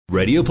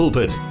Radio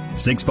Pulpit,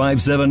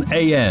 657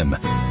 AM.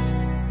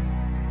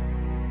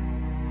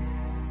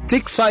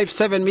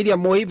 657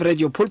 Medium Wave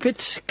Radio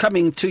Pulpit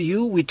coming to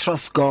you. We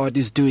trust God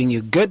is doing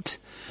you good,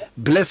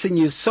 blessing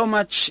you so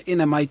much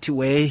in a mighty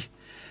way.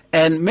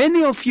 And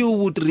many of you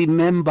would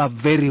remember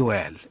very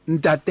well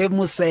Ntate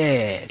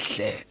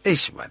Mosehle,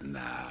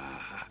 Ishwana.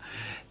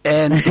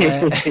 And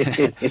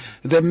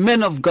the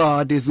man of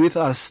God is with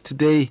us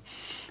today.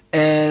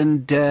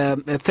 And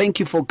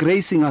thank you for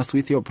gracing us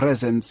with your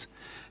presence.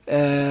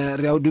 Welcome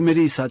to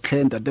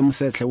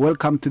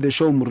the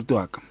show,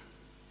 Murutuak.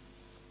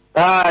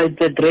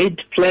 It's a great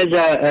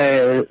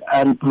pleasure,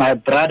 and my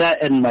brother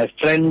and my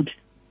friend,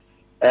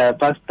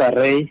 Pastor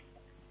Ray.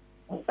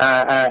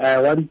 I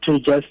want to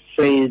just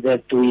say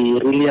that we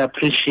really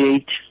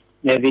appreciate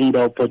having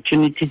the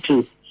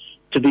opportunity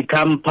to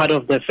become part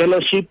of the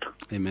fellowship.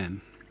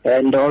 Amen.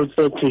 And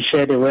also to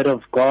share the word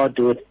of God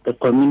with the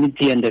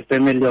community and the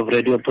family of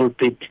Radio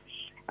Pulpit.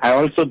 I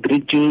also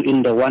greet you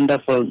in the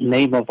wonderful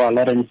name of our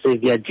Lord and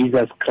Savior,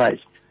 Jesus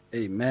Christ.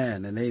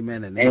 Amen and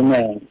amen and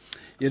amen.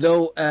 You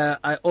know,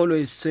 I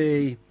always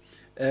say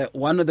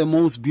one of the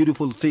most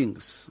beautiful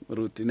things,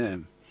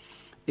 Rutinem,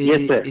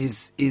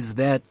 is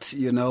that,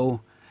 you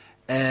know,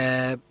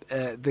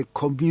 the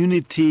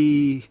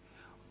community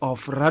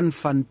of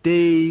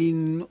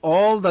Randfontein,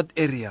 all that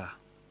area,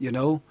 you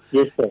know,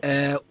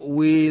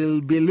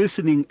 will be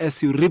listening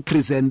as you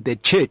represent the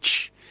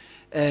church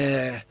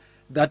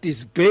that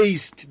is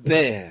based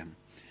there.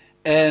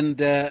 And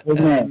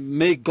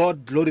may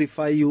God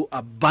glorify you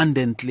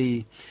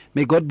abundantly.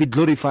 May God be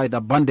glorified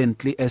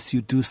abundantly as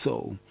you do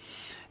so.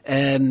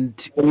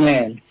 And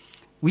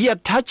we are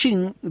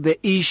touching the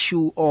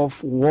issue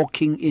of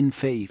walking in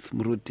faith,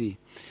 Mruti.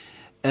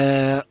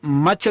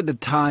 Much of the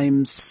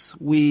times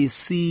we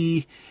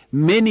see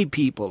many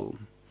people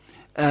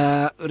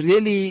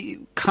really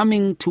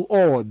coming to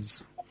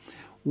odds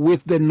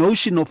with the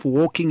notion of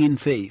walking in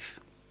faith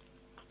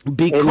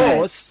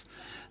because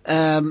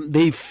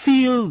they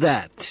feel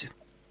that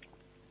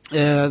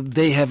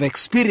they have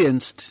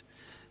experienced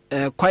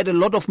quite a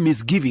lot of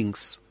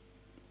misgivings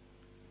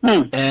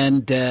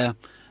and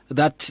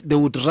that they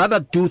would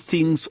rather do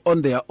things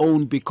on their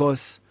own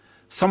because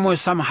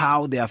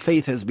somehow their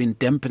faith has been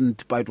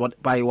dampened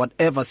by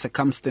whatever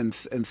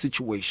circumstance and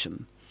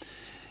situation.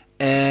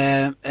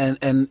 And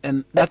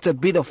that's a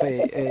bit of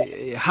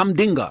a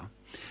humdinger.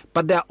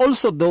 But there are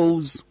also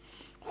those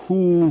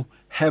who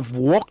have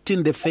walked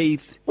in the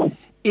faith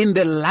in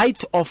the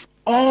light of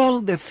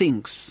all the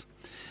things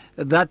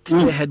that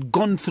they had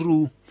gone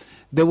through.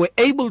 They were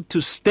able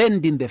to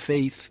stand in the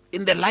faith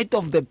in the light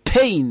of the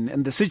pain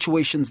and the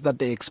situations that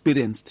they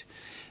experienced.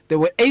 They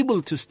were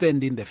able to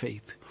stand in the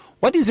faith.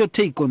 What is your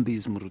take on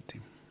these, Muruti?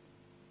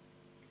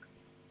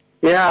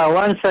 Yeah,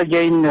 once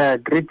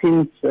again,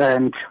 greetings.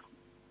 And,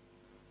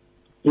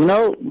 you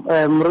know,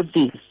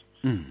 Muruti,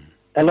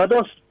 a lot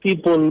of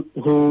people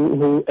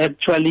who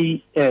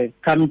actually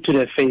come to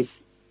the faith,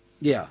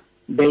 they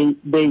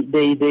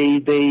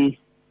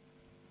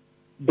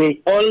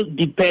all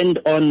depend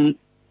on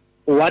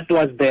what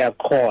was their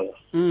call.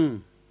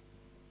 You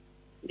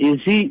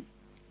see,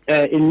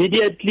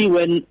 immediately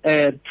when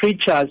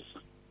preachers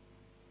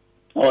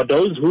or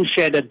those who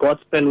share the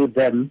gospel with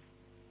them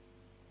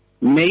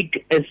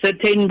make a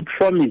certain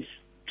promise,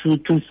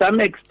 to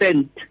some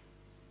extent,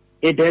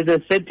 it has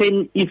a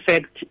certain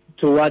effect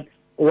to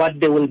what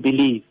they will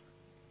believe.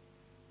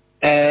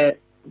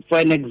 For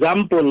an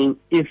example,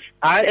 if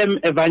I am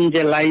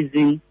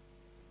evangelizing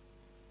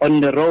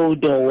on the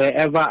road or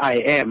wherever I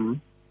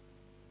am,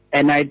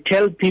 and I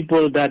tell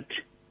people that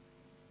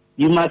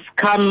you must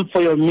come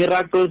for your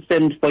miracles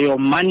and for your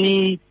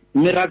money,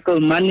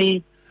 miracle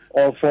money,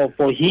 or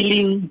for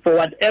healing, for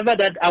whatever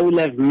that I will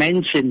have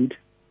mentioned,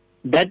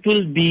 that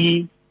will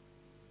be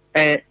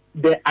the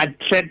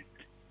attraction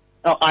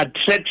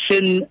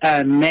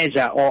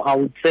measure, or I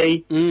would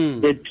say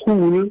the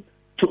tool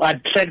to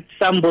attract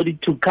somebody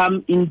to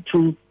come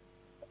into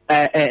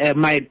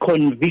my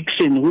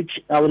conviction, which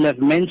I will have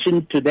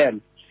mentioned to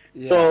them.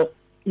 So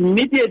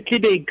immediately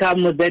they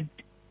come with that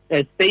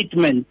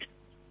statement.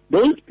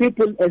 Those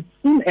people, as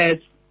soon as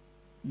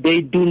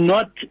they do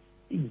not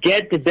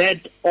get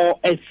that, or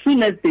as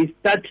soon as they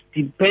start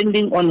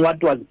depending on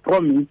what was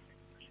promised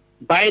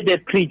by the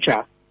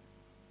preacher,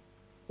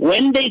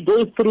 when they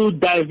go through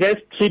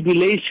diverse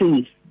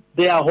tribulations,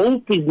 their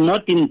hope is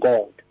not in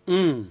God.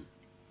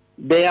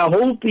 Their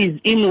hope is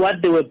in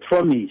what they were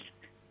promised.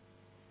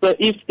 So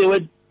if they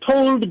were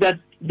told that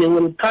they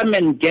will come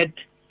and get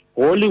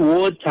holy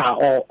water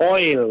or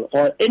oil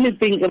or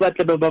anything,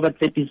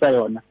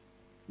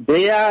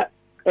 their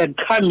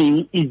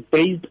coming is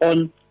based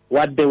on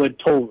what they were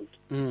told.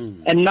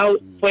 And now,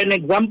 for an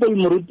example,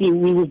 Muruti,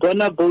 we were going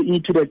to go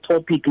into the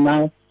topic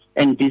now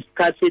and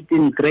discuss it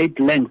in great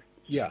length.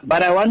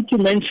 But I want to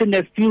mention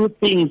a few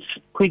things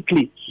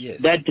quickly.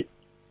 That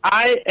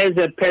I, as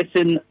a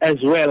person as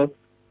well,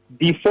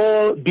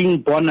 before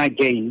being born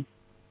again,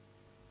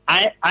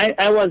 I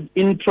was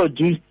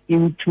introduced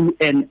into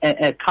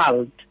a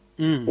cult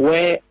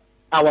where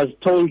I was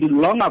told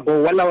long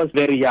ago, while I was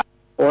very young,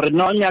 or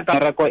nonya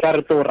karako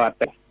karto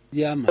rata.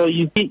 Yeah, man. So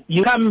you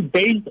come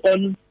based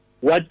on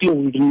what you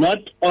will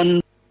not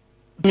on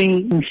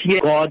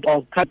fear God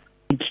or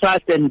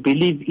trust and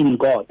believe in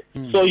God.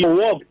 So your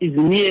walk is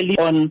merely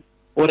on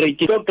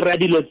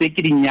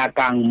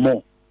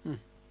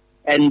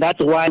and that's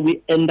why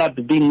we end up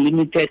being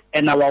limited,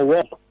 and our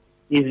walk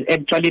is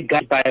actually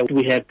guided by what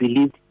we have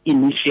believed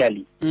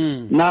initially.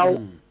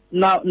 Now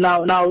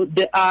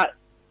there are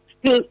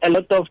still a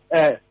lot of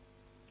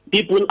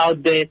people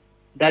out there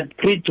that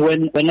preach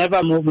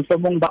whenever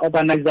someone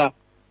organizes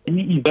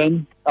any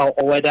event or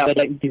whether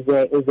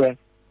it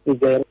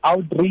is a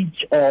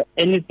outreach or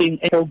anything,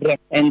 a program,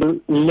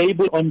 and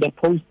label on the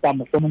poster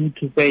someone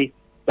to say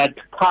that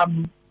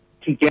come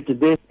to get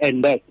this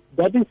and that.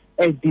 That is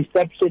a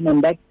deception,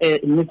 and that's a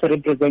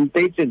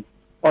misrepresentation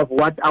of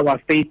what our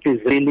faith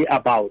is really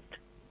about.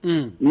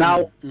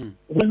 Now,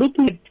 we're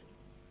looking at,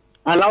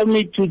 allow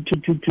me to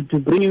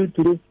bring you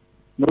to this,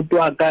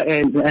 Mrutuaka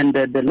and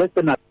the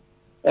listeners,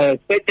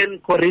 2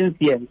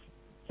 Corinthians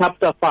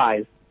chapter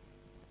 5,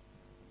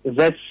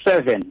 verse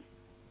 7.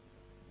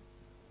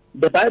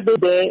 The Bible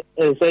there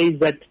says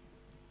that,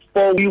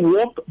 for we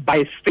walk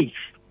by faith,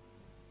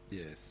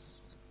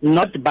 yes,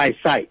 not by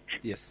sight.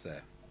 Yes,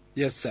 sir.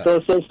 Yes, sir.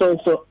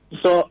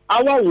 So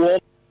our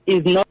walk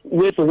is not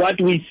with what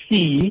we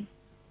see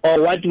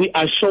or what we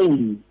are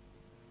shown.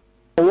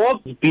 Our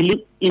walk is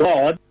believe in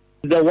God,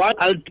 the one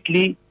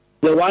ultimately,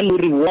 the one who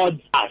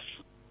rewards us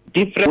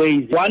different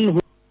ways. One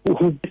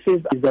who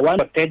blesses is the one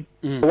who protects,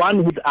 the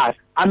one who's us.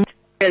 And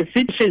a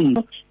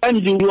situation,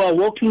 sometimes you are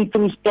walking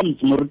through storms,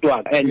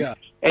 Murutwa,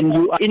 and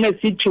you are in a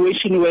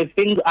situation where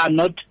things are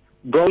not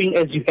going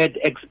as you had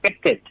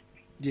expected.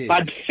 Yes.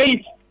 But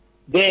faith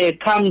there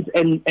comes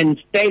and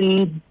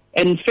stands,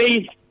 and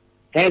faith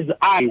has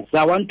eyes.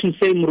 I want to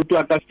say,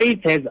 Murutwa,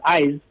 faith has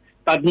eyes,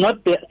 but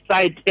not the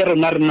sight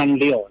Eronarnan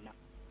Leona.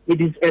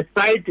 It is a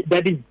sight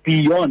that is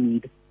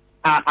beyond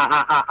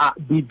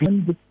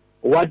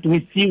what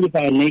we see with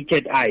our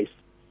naked eyes.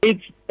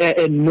 Faith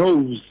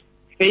knows.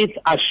 Faith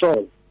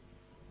assures.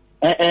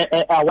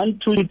 I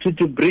want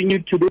to bring you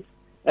to this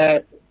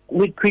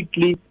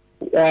quickly.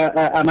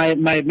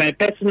 My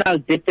personal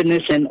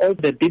definition of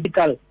the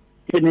biblical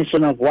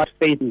definition of what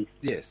faith is.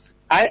 Yes.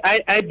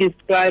 I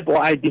describe or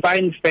I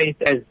define faith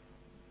as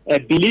a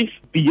belief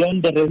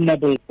beyond a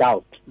reasonable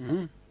doubt.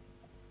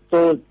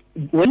 So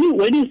when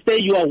you say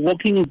you are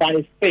walking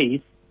by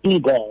faith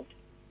in God,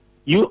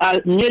 you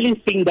are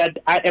merely saying that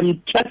I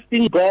am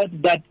trusting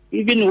God that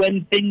even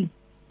when things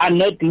are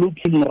not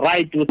looking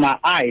right with my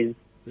eyes,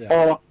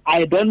 or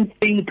I don't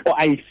think or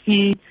I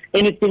see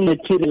anything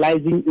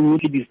materializing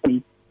immediately before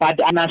me, but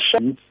an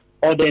assurance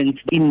or then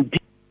indeed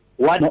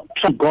what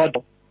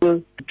God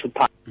will to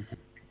pass.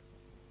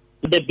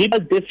 The Bible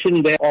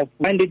definition there of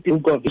find it in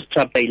book of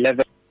chapter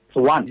 11,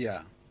 1.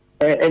 Yeah.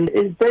 And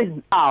it says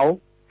now,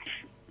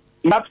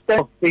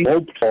 substance of things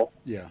hoped for,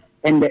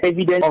 and the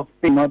evidence of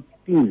things not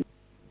seen.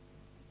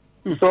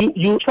 So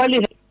you usually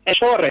have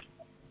assurance,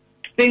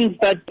 things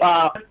that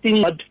are things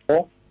not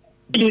for,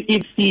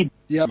 you see.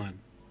 Yeah, man.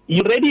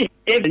 You already have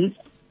evidence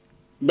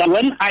that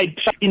when I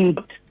trust in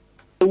God,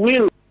 the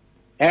will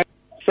have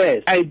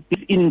says I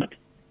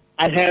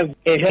have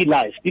a healthy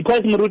life.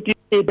 Because Muruti,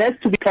 it has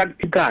to be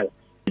practical.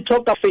 We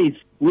talk of faith.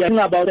 We are talking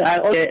about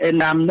it,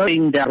 and I'm not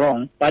saying they're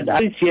wrong, but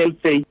I here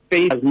say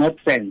faith has not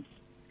sense.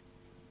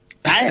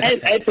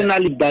 I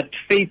personally that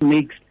faith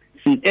makes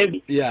sense.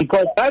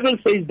 Because the Bible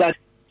says that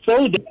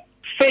so the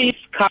faith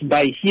comes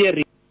by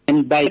hearing,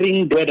 and by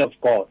hearing the word of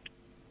God.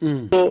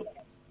 So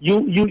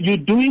you're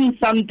doing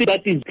something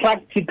that is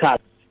practical,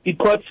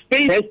 because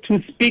faith has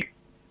to speak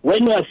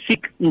when you are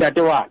sick in that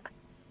work.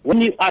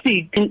 When you are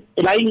sick,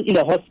 lying in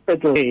the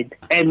hospital bed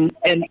and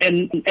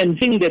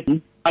seeing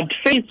that, but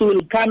faith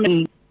will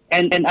come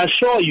and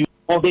assure you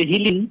of the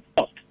healing.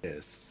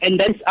 Yes. And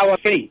that's our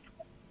faith.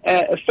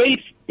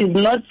 Faith is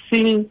not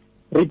seeing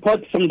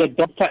reports from the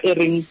doctor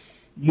hearing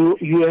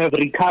you have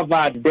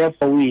recovered,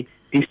 therefore we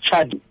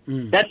discharge you.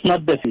 That's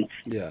not the faith.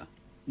 Yeah.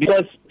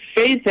 Because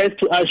faith has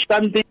to assure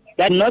something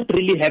that not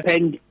really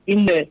happened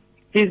in the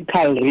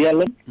physical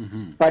realm,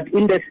 but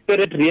in the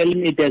spirit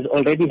realm it has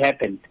already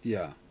happened.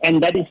 Yeah.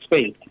 And that is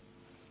faith.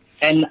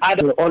 And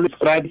others always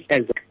describe it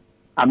as,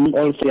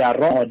 also they are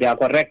wrong or they are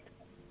correct.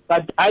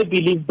 But I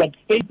believe that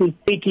faith is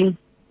taking,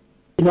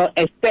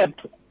 a step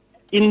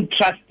in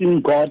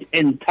trusting God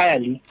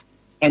entirely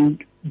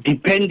and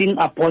depending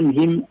upon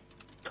Him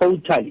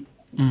totally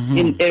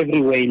in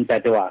every way in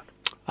that work.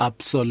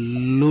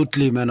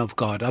 Absolutely, man of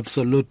God.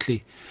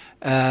 Absolutely.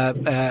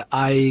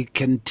 I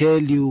can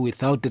tell you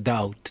without a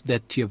doubt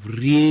that you've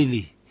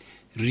really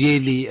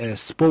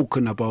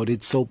spoken about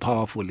it so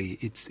powerfully.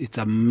 It's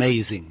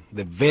amazing.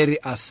 The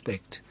very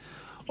aspect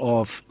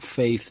of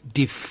faith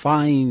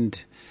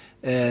defined,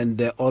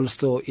 and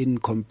also in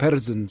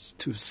comparisons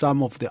to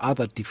some of the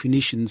other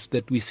definitions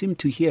that we seem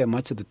to hear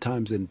much of the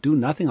times and do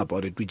nothing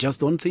about it. We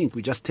just don't think.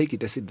 We just take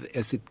it as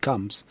it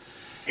comes.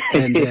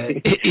 And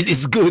it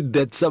is good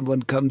that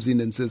someone comes in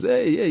and says,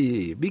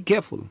 hey, be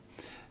careful.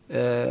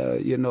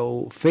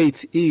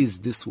 faith is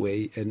this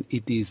way and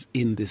it is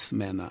in this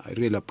manner. I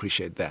really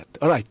appreciate that.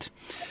 All right.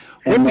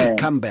 When we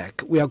come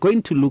back, we are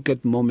going to look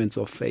at moments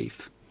of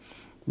faith.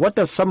 What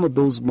are some of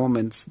those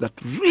moments that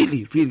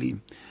really, really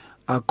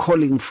are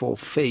calling for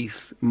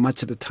faith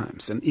much of the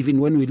times? And even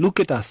when we look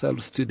at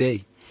ourselves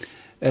today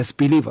as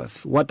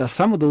believers, what are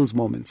some of those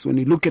moments when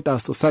we look at our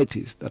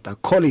societies that are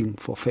calling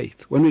for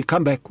faith? When we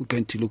come back, we're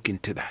going to look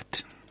into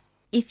that.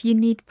 If you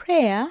need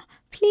prayer,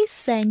 please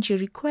send your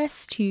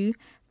request to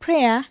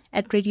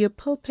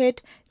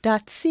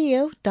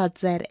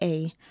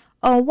prayer@radiopulpit.co.za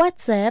or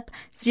WhatsApp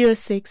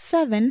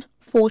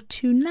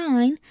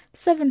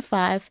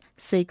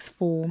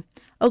 067-429-7564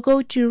 or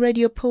go to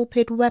Radio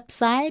Pulpit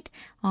website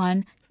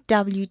on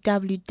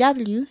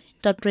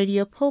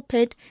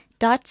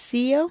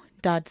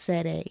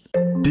www.radiopulpit.co.za.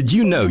 Did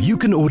you know you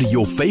can order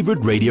your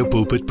favorite Radio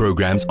Pulpit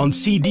programs on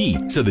CD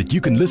so that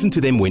you can listen to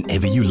them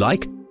whenever you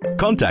like?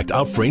 Contact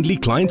our friendly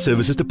client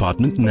services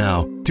department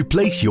now to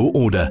place your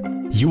order.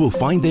 You will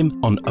find them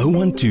on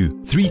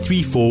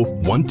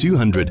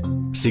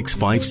 012-334-1200,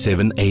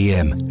 657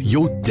 AM,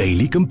 your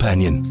daily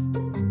companion.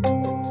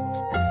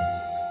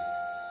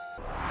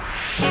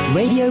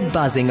 Radio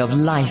buzzing of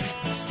life,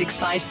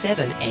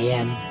 657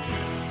 AM.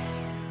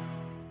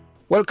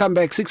 Welcome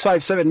back,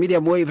 657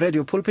 Medium Wave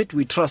Radio Pulpit.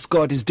 We trust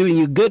God is doing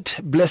you good,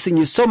 blessing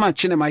you so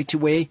much in a mighty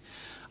way.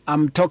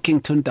 I'm talking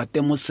to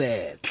Ntate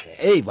Mosehle.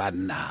 Hey,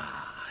 Bana.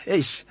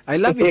 I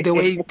love it the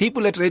way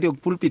people at Radio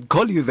Pulpit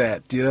call you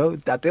that,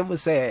 Ntate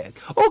Mosehle.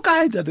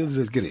 Okay, Ntate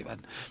Mosehle.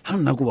 I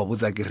don't know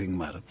what I'm ring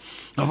mara.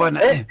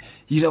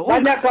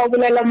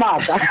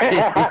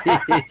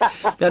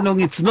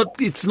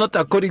 It's not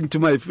according to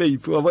my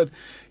faith.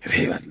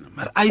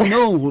 I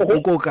know,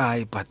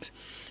 but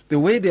the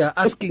way they are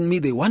asking me,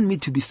 they want me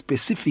to be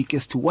specific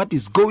as to what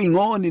is going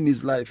on in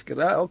his life.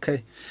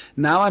 Okay.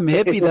 Now I'm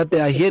happy that they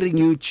are hearing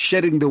you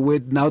sharing the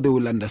word. Now they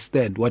will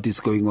understand what is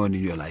going on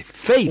in your life.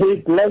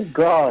 Faith. Bless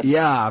God.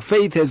 Yeah,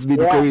 faith has been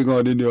going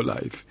on in your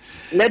life.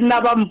 Let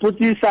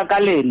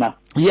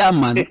Yeah,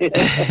 man.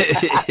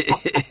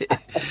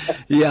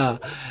 Yeah.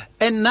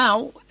 And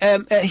now,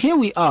 here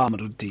we are,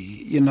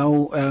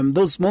 Maruti,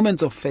 those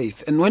moments of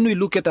faith. And when we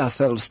look at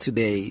ourselves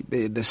today,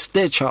 the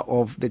stature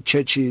of the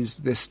churches,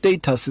 the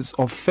statuses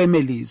of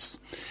families,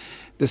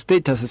 the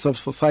statuses of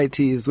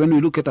societies, when we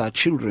look at our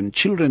children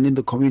in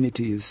the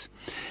communities.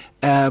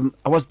 I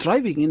was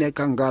driving in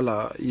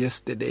Ekangala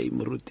yesterday,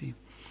 Maruti.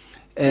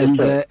 And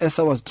as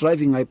I was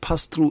driving, I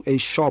passed through a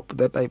shop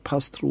that I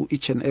pass through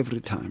each and every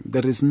time.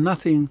 There is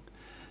nothing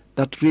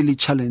that really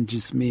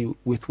challenges me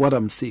with what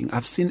I'm seeing.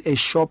 I've seen a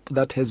shop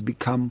that has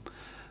become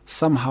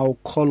somehow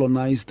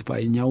colonized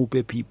by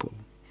Nyaupe people.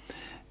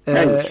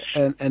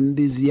 And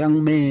these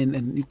young men,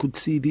 and you could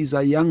see these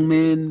are young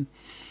men,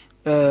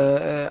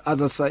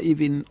 others are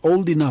even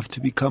old enough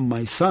to become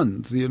my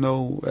sons,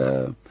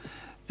 and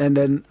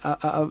then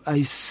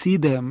I see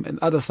them, and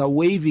others are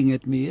waving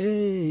at me,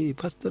 hey,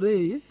 Pastor,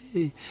 hey.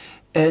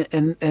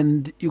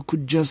 And you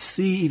could just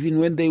see, even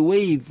when they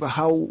wave,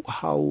 how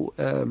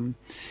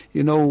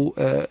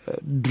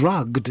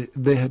drugged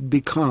they have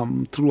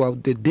become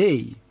throughout the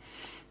day.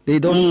 They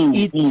don't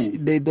eat.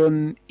 They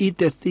don't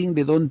eat a thing.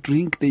 They don't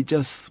drink. They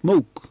just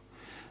smoke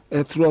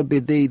throughout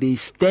the day. They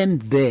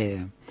stand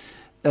there,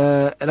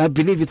 and I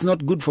believe it's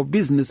not good for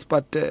business.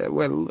 But I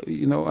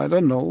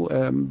don't know.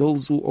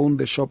 Those who own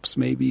the shops,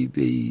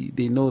 maybe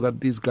they know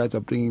that these guys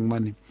are bringing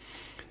money.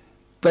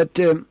 But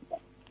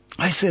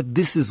I said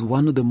this is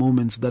one of the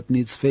moments that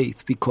needs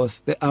faith,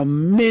 because there are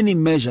many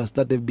measures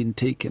that have been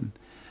taken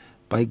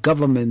by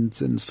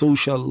governments and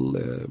social,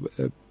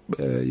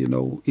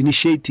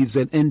 initiatives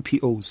and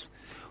NPOs,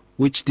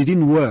 which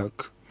didn't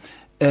work.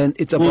 And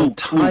it's about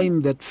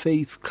time that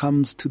faith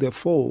comes to the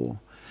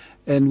fore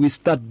and we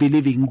start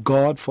believing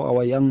God for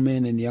our young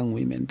men and young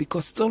women,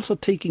 because it's also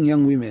taking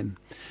young women.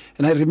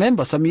 And I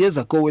remember some years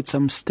ago at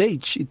some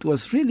stage, it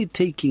was really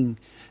taking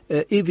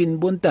even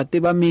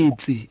Bontate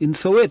Bamitsi in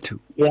Soweto,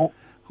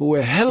 who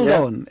were held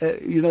on,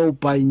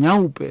 by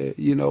Nyaupe,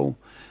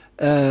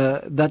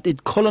 that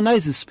it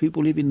colonizes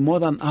people even more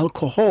than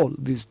alcohol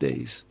these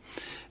days,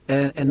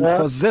 and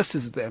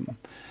possesses them.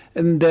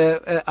 And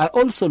I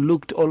also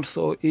looked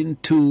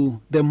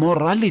into the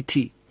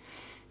morality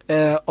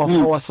of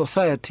our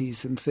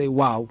societies and say,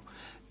 wow,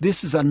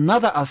 this is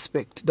another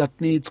aspect that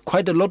needs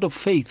quite a lot of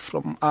faith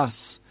from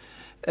us,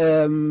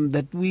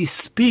 that we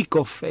speak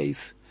of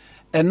faith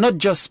and not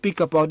just speak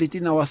about it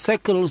in our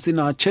circles, in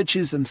our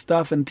churches and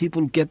stuff, and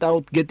people get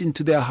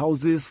into their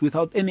houses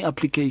without any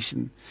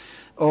application,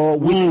 or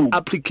with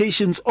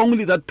applications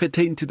only that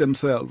pertain to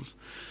themselves.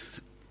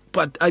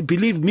 But I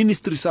believe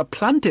ministries are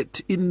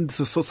planted in the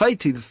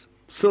societies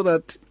so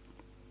that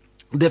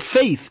the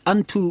faith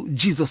unto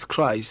Jesus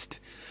Christ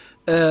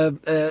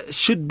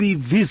should be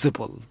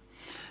visible,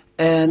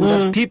 and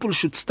that people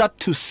should start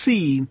to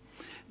see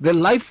the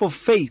life of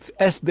faith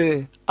as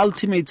the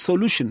ultimate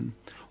solution.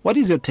 What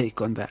is your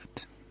take on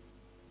that?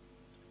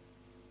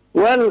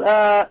 Well,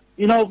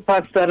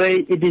 Pastor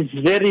Ray, it is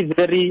very,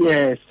 very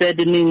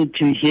saddening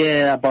to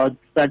hear about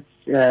such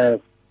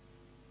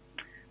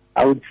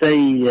I would say,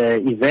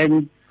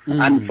 events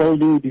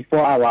unfolding before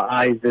our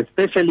eyes,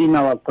 especially in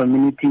our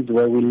communities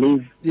where we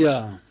live.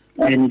 Yeah.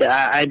 And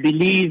I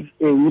believe,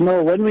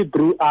 when we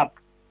grew up,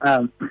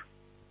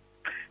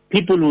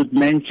 people would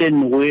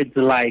mention words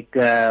like,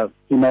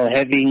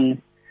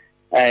 having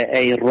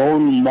a role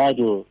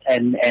model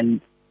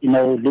and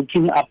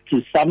looking up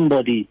to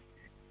somebody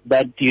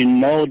that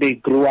they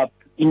grew up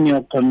in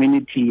your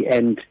community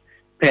and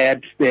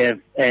perhaps they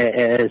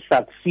have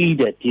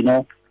succeeded,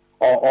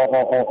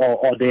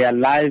 or their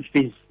life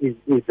is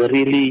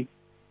really,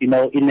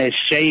 in a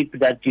shape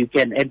that you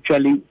can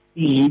actually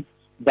see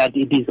that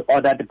it is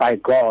ordered by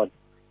God.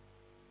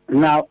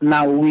 Now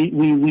we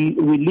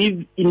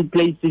live in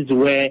places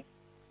where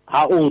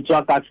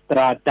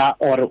strata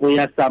or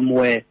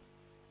somewhere,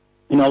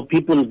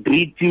 people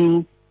greet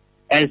you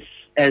as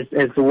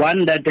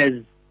one that has,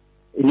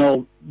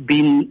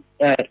 been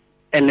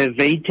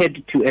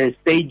elevated to a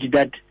stage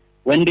that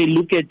when they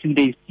look at you,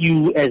 they see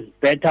you as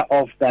better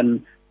off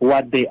than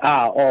what they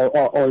are,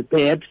 or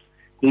perhaps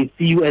they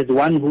see you as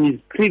one who is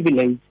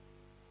privileged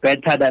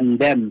better than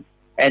them,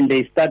 and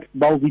they start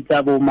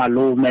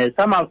malome.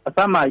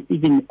 Some are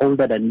even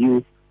older than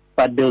you,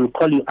 but they will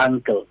call you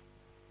uncle.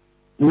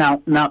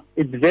 Now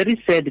it's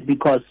very sad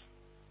because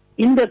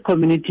in the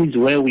communities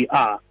where we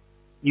are,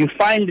 you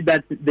find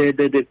that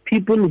the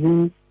people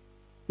who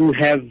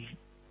have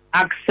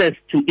access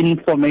to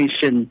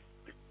information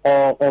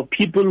or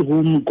people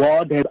whom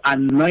God has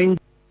anointed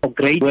for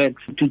great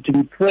works to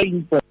be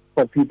praying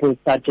for people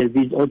such as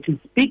these, or to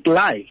speak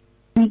life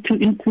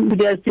into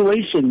their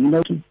situation,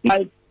 to speak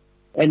life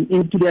and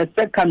into their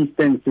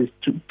circumstances,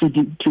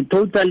 to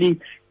totally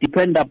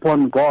depend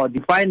upon God.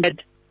 You find that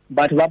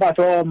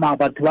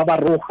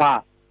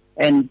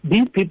and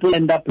these people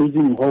end up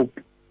losing hope.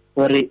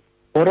 I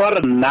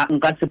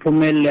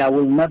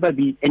will never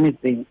be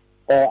anything,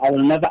 or I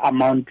will never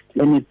amount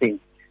to anything.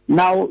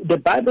 Now, the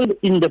Bible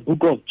in the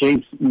book of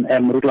James, in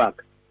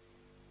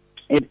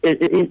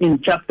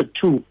chapter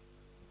 2,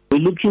 we're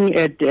looking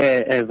at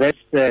verse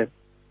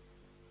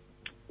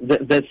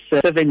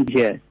 7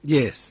 here.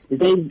 Yes.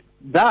 It says,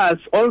 thus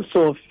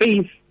also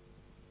faith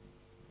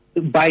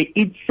by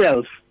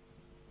itself,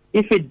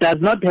 if it does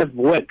not have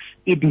works,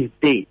 it is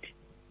dead.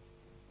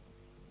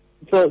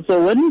 So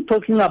when we're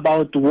talking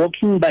about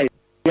walking by,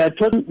 we are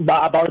talking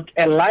about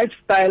a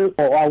lifestyle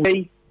or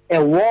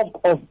a walk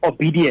of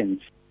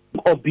obedience,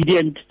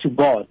 obedient to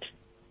God.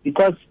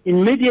 Because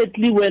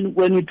immediately when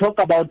we talk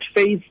about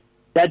faith,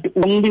 that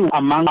only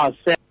among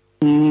ourselves,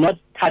 not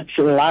touch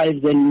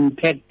lives and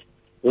impact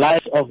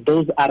lives of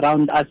those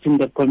around us in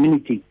the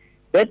community.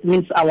 That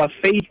means our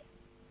faith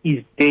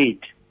is dead.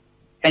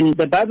 And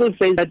the Bible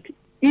says that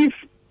if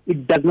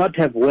it does not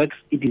have works,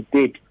 it is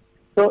dead.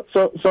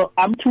 So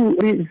I'm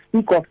to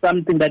speak of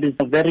something that is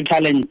very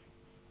challenging.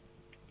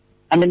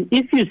 I mean,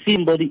 if you see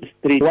somebody in the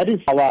street, what is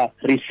our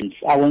reasons?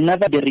 I will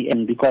never be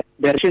reason, because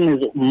the reason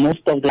is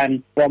most of the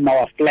time from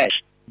our flesh,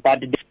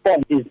 but the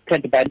response is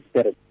created by the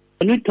Spirit.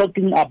 When we're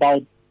talking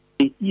about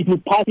if you're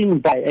passing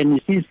by and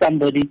you see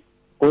somebody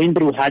going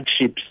through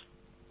hardships,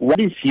 what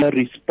is your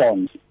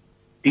response?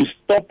 Do you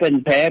stop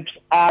and perhaps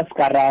ask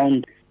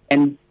around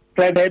and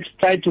perhaps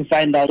try to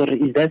find out, or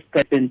is that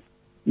person,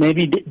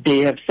 maybe they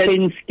have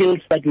certain skills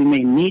that we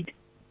may need,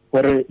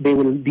 or they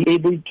will be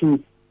able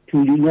to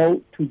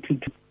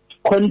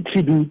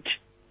contribute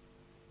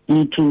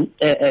into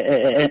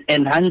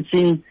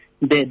enhancing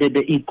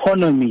the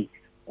economy,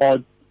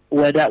 or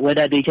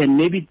whether they can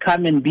maybe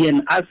come and be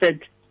an asset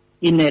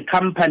in a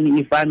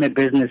company if I'm a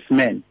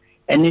businessman.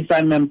 And if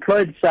I'm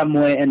employed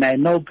somewhere and I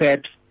know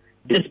perhaps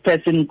this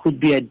person could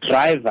be a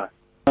driver,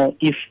 or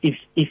if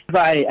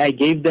I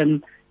gave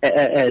them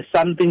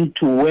something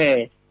to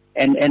wear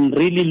and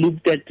really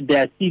looked at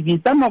their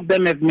CV, some of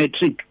them have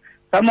matric,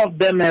 some of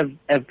them have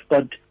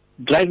got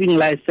driving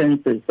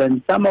licenses,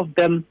 and some of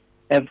them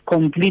have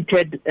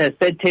completed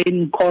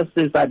certain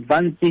courses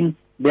advancing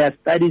their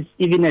studies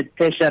even at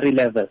tertiary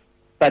level.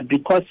 But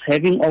because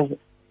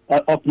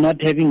of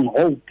not having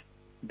hope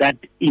that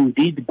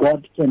indeed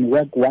God can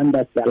work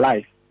wonders in their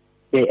life,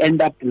 they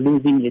end up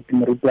losing it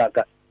in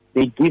Rutwaka.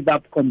 They give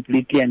up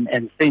completely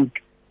and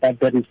think that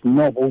there is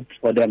no hope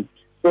for them.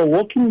 So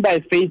walking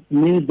by faith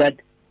means that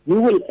we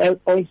will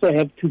also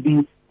have to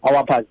be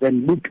our past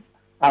and look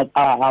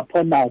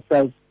upon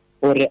ourselves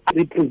for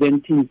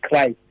representing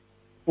Christ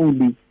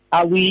fully.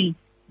 Are we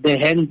the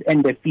hands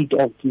and the feet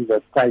of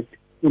Jesus Christ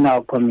in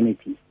our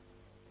community?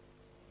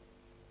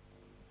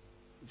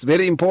 It's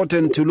very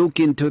important to look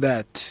into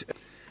that.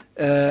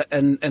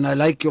 And I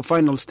like your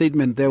final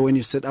statement there when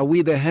you said, are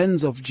we the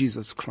hands of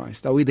Jesus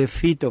Christ? Are we the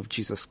feet of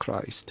Jesus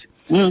Christ?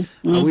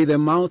 Mm-hmm. Are we the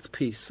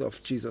mouthpiece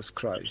of Jesus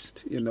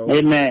Christ?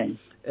 Amen.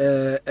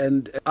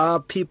 And are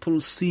people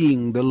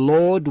seeing the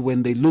Lord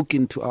when they look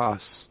into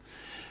us,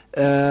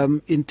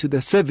 into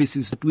the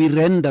services that we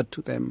render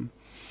to them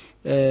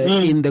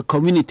in the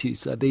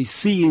communities? Are they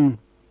seeing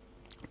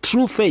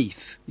true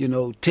faith,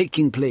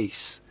 taking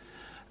place?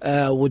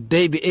 Would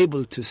they be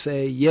able to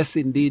say, yes,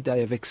 indeed, I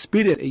have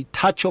experienced a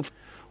touch of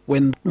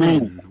when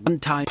men one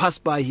time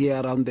passed by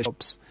here around the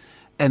shops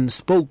and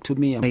spoke to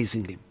me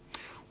amazingly.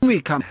 When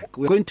we come back,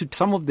 we're going to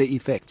some of the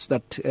effects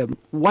that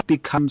what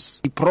becomes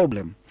a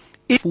problem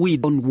if we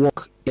don't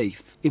walk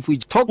faith. If we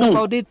talk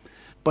about it,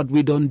 but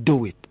we don't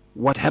do it,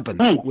 what happens?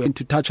 We're going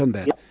to touch on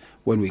that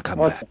when we come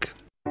back.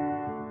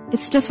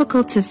 It's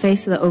difficult to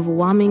face the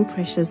overwhelming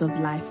pressures of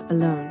life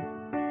alone.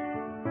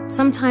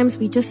 Sometimes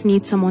we just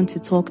need someone to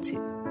talk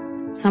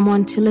to,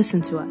 someone to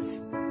listen to us.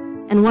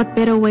 And what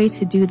better way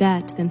to do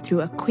that than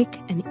through a quick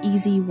and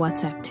easy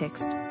WhatsApp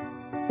text?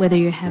 Whether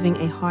you're having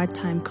a hard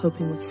time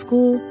coping with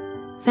school,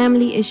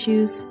 family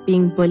issues,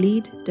 being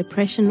bullied,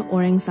 depression,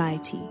 or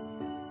anxiety,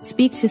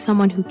 speak to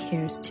someone who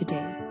cares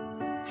today.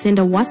 Send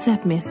a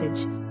WhatsApp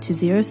message to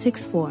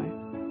 064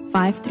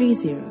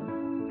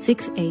 530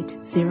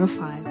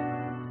 6805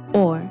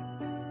 or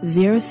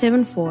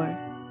 074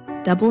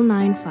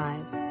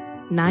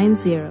 995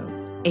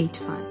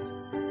 9085.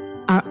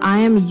 Our I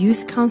Am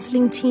Youth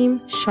Counseling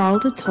team,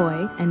 Charles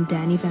DeToy and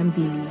Danny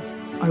Vambili,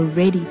 are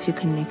ready to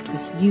connect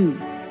with you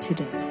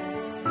today.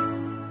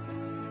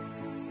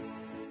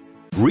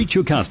 Reach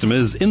your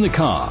customers in the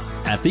car,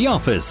 at the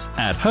office,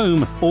 at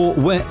home, or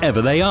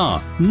wherever they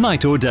are,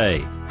 night or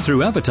day.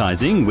 Through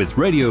advertising with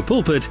Radio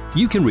Pulpit,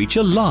 you can reach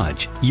a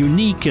large,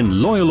 unique and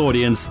loyal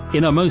audience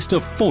in a most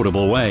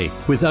affordable way.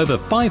 With over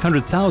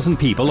 500,000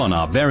 people on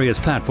our various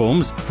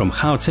platforms, from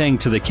Gauteng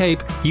to the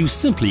Cape, you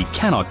simply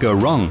cannot go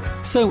wrong.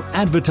 So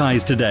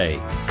advertise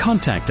today.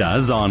 Contact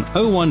us on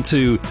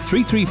 012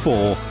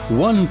 334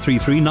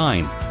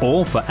 1339,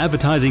 or for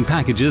advertising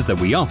packages that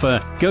we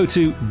offer, go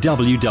to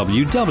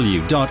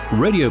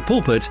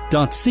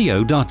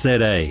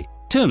www.radiopulpit.co.za.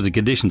 Terms and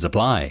conditions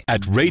apply.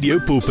 At Radio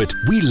Pulpit,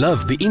 we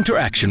love the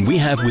interaction we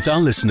have with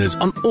our listeners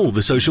on all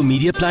the social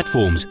media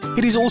platforms.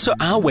 It is also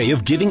our way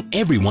of giving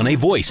everyone a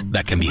voice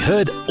that can be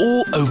heard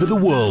all over the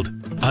world.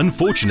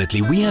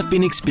 Unfortunately, we have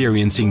been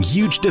experiencing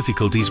huge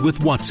difficulties with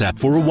WhatsApp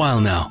for a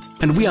while now,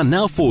 and we are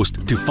now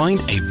forced to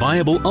find a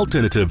viable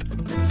alternative.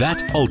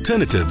 That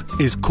alternative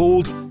is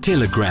called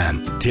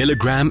Telegram.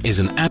 Telegram is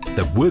an app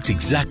that works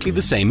exactly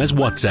the same as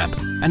WhatsApp,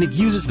 and it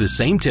uses the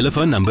same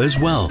telephone number as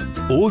well.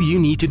 All you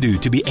need to do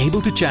to be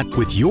able to chat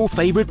with your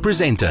favorite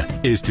presenter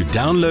is to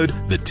download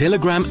the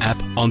Telegram app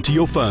onto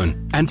your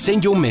phone and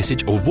send your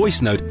message or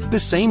voice note the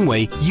same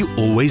way you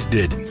always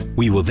did.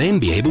 We will then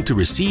be able to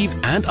receive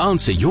and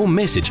answer your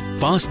message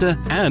faster,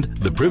 and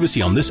the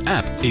privacy on this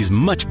app is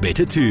much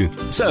better too.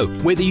 So,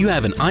 whether you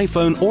have an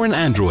iPhone or an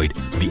Android,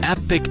 the app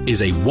pic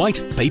is a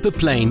white paper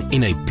plane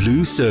in a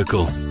blue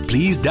circle.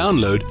 Please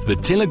download the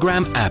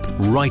Telegram app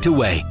right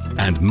away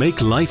and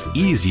make life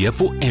easier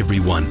for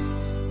everyone.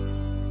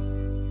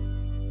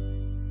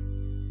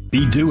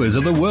 Be doers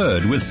of the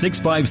word with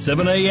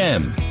 657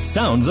 AM.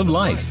 Sounds of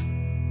Life.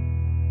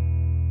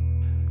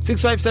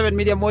 657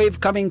 Medium Wave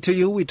coming to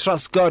you. We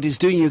trust God is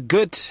doing you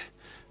good.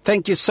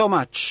 Thank you so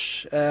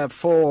much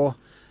for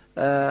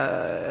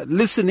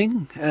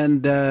listening,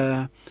 and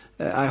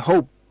I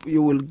hope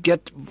you will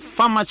get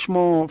far much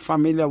more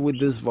familiar with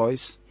this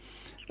voice.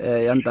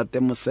 And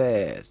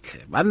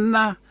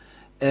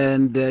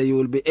you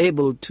will be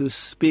able to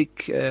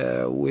speak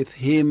with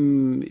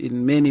him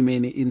in many,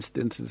 many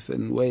instances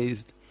and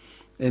ways,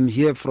 and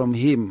hear from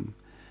him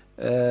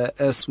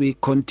as we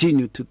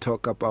continue to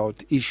talk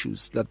about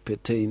issues that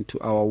pertain to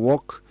our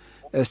walk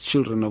as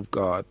children of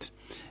God.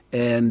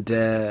 And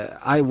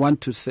I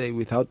want to say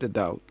without a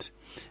doubt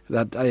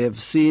that I have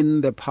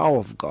seen the power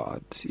of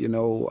God. You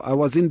know, I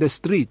was in the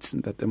streets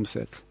in that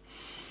themselves.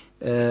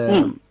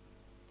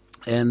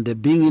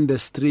 And being in the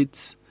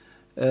streets,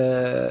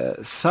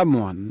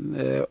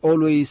 someone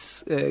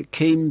always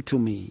came to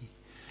me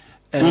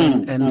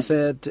and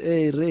said,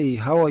 "Hey, Ray,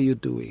 how are you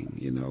doing?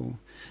 You know,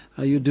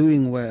 are you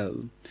doing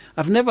well?"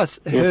 I've never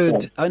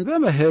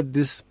heard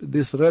this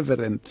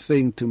reverend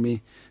saying to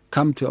me,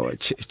 "Come to our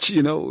church."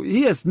 You know,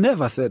 he has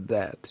never said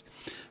that,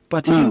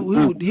 but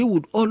he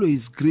would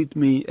always greet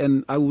me,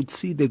 and I would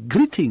see the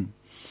greeting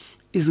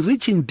is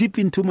reaching deep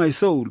into my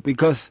soul,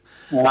 because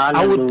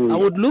I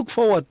would look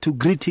forward to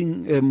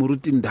greeting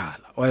Murutindala.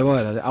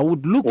 I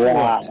would look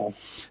forward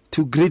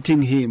to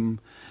greeting him,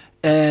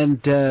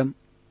 and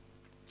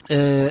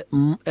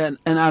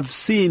I've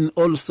seen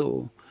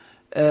also,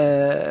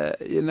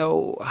 you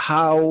know,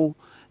 how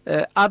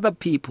other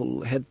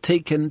people had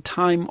taken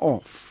time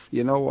off.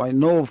 You know, I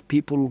know of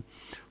people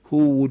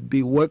who would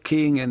be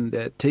working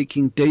and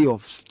taking day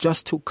offs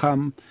just to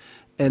come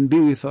and be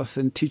with us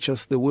and teach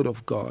us the Word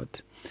of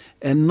God,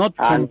 and not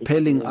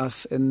compelling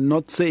us and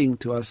not saying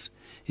to us,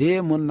 "Hey,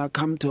 Munna,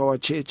 come to our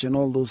church," and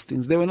all those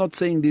things. They were not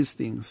saying these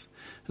things.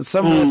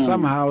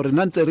 Somehow,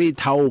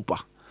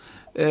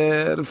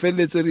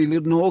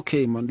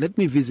 okay, man, let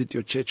me visit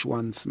your church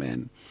once,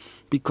 man,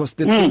 because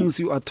the things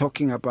you are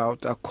talking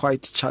about are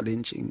quite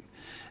challenging.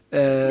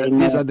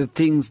 These are the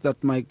things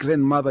that my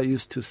grandmother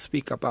used to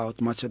speak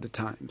about much of the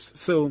times.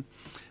 So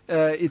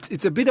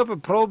it's a bit of a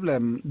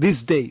problem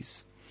these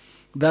days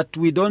that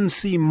we don't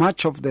see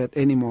much of that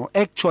anymore.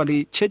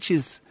 Actually,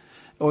 churches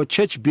or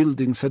church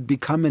buildings had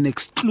become an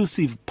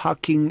exclusive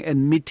parking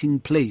and meeting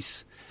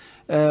place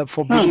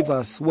for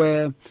believers,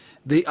 where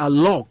they are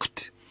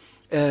locked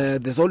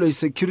There's always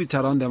security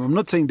around them. I'm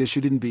not saying they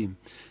shouldn't be.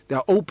 They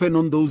are open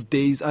on those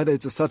days, either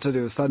it's a Saturday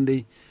or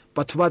Sunday.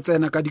 But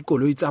and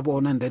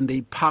then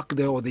they park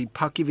there, or they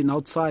park even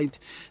outside.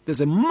 There's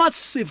a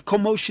massive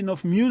commotion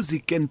of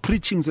music and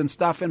preachings and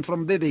stuff, and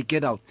from there they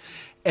get out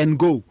and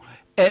go.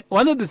 And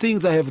one of the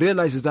things I have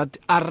realized is that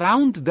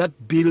around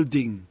that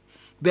building,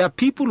 there are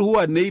people who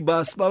are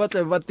neighbors.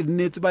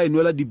 And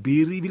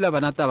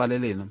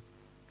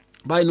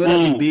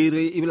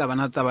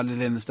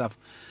stuff.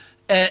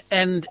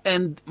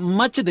 And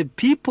much of the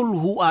people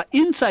who are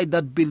inside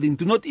that building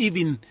do not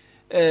even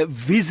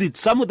visit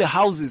some of the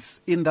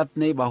houses in that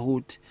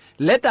neighborhood,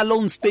 let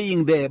alone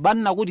staying there.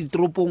 And I'm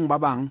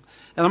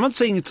not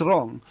saying it's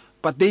wrong,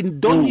 but they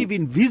don't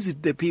even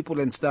visit the people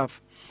and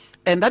stuff.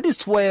 And that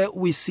is where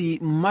we see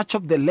much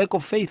of the lack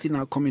of faith in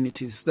our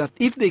communities, that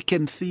if they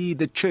can see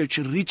the church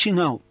reaching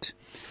out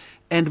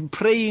and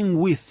praying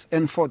with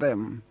and for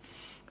them,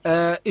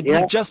 it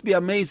would just be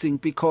amazing,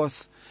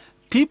 because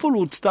people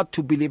would start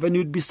to believe, and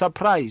you'd be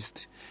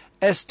surprised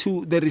as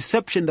to the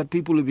reception that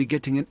people will be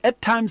getting. And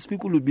at times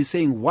people will be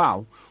saying,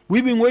 wow,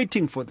 we've been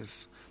waiting for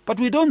this. But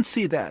we don't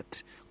see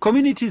that.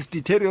 Communities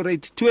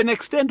deteriorate to an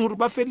extent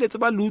where it's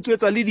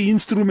a leading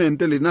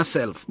instrument in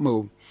self.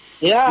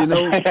 Yeah. You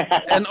know,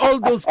 and all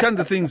those kinds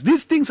of things.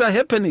 These things are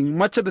happening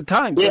much of the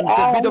time. So it's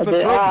a bit of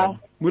a problem.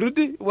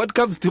 Muruti, what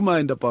comes to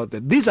mind about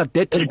that? These are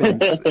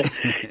detriments.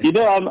 You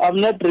know, I'm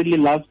not really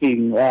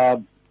laughing.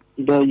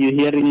 Though you're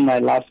hearing my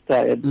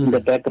laughter in the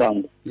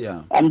background.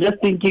 Yeah. I'm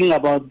just thinking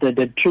about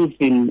the truth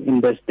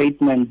in the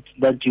statement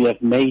that you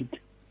have made.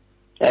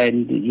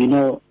 And, you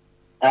know,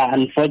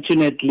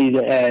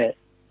 unfortunately,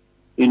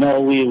 you know,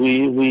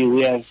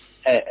 we have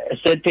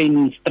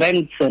certain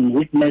strengths and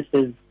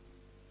weaknesses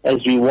as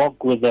we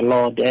walk with the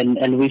Lord.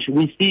 And we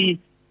see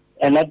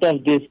a lot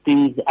of these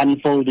things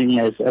unfolding,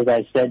 as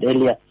I said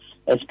earlier,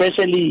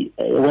 especially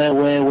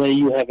where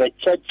you have a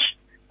church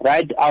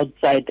right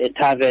outside a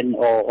tavern,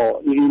 or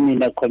even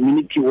in a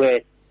community where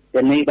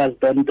the neighbors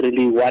don't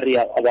really worry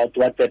about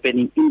what's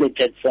happening in the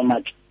church so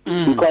much,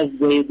 because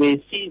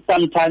they see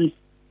sometimes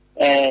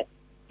and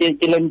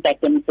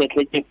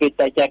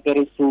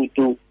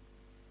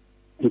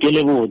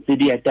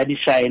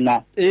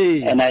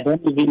I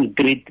don't even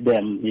greet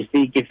them. You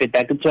see,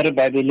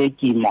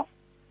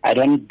 I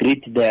don't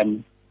greet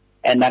them,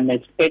 and I'm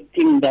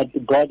expecting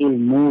that God will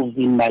move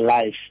in my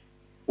life,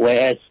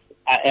 whereas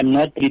I am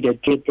not really the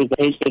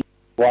interpretation of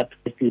what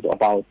this is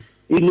about.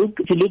 If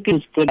you look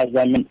in scriptures,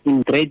 I mean,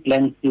 in great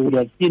length, you would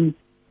have seen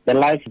the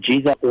life of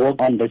Jesus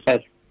walk on the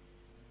earth.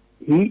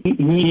 He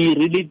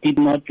really did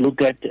not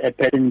look at a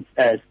person's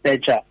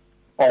stature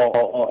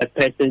or a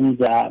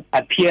person's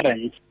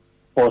appearance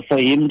for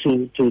him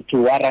to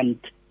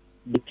warrant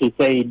to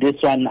say,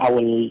 this one I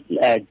will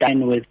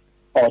dine with,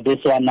 or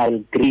this one I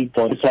will greet,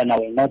 or this one I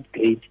will not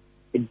greet.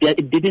 It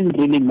didn't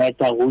really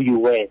matter who you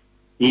were.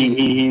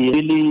 He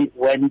really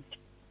went,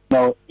 you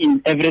know,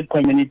 in every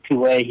community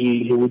where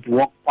he would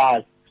walk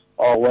past,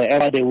 or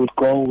wherever they would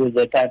go with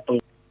the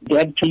disciples.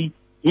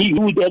 He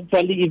would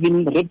actually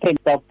even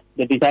represent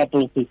the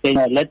disciples to say,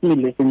 no, let me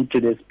listen to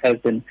this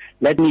person.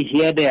 Let me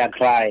hear their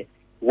cry.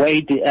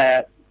 Wait,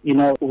 you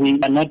know, we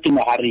are not in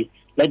a hurry.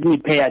 Let me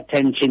pay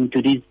attention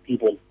to these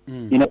people,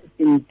 you know,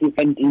 in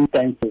different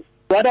instances.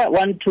 What I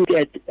want to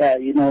get,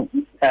 you know,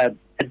 at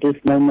this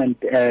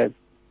moment,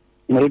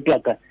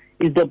 Marutlaka,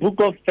 is the book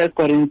of 1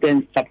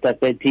 Corinthians chapter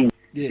 13.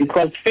 Yes.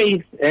 Because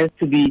faith has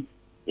to be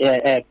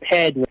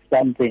paired with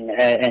something.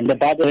 And the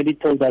Bible already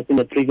told us in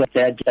the previous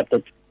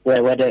chapter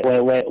where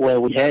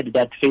we heard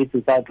that faith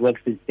without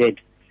works is dead.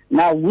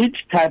 Now,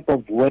 which type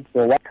of work,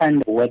 or what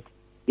kind of work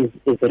is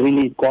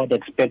really God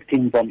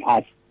expecting from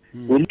us?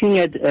 We're looking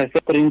at 1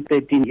 Corinthians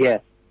 13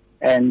 here.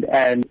 And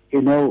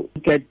you know,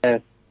 look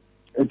at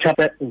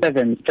chapter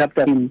 7,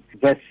 chapter 10,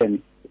 verse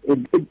 7.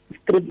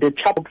 The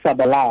chapters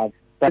about love.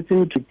 That's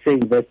to say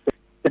verse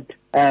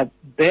that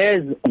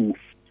bears things,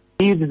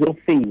 believes all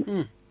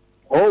things,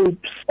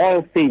 hopes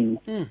all things,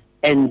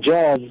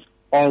 endures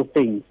all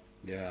things.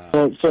 Yeah.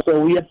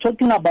 So we are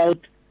talking about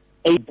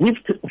a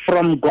gift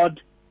from God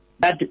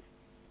that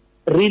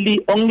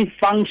really only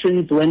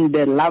functions when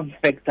the love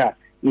factor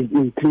is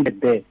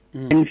included there.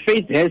 And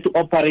faith has to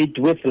operate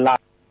with love.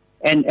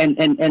 And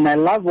I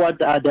love what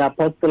the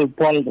Apostle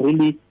Paul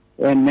really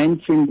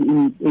mentioned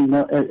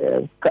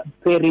in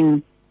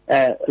pairing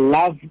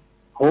love,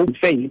 hope,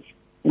 faith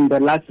in the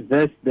last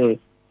verse there,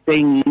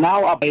 saying,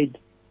 now abide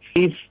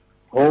faith,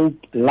 hope,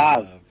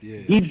 love.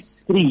 Yes.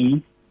 These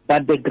three,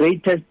 but the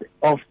greatest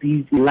of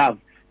these love.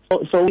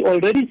 So we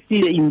already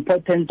see the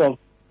importance of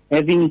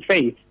having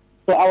faith.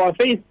 So our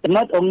faith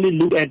not only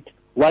look at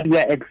what we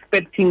are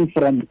expecting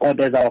from God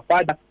as our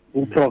Father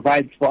who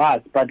provides for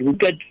us, but we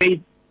get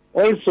faith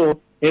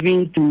also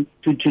having to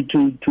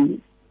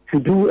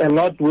do a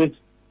lot with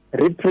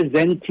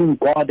representing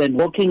God and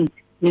walking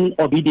in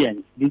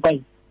obedience. Because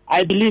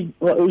I believe,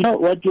 you know,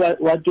 what you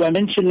are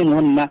mentioning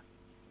on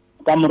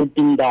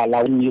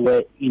Kamrutindala, when you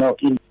were, you know,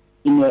 in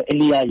your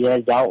earlier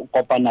years, the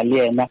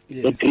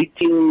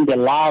greeting, the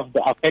love,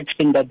 the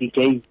affection that he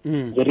gave,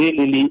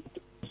 really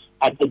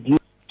at the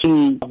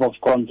to love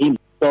from Him.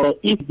 So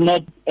if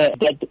not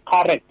that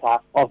character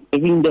of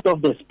having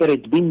the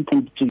Spirit being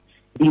kind to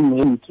being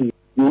willing to,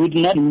 you would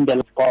not in the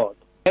love of God.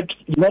 Perhaps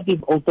not if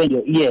open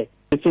your ear,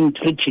 listen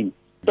preaching.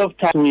 Of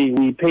time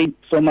we pay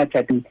so much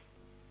at the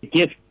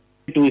gift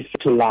to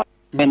love.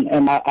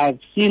 And I've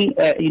seen,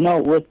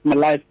 with my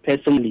life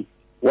personally,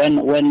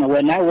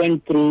 when I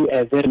went through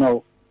a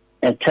very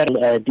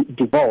terrible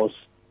divorce,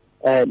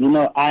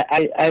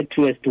 I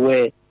too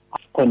were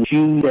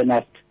confused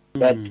enough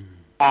that,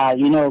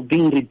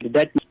 being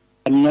that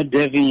I'm not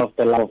deserving of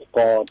the love of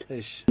God.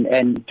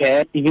 And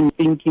even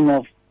thinking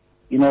of,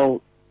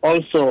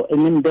 also,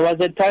 there was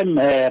a time,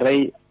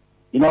 Ray,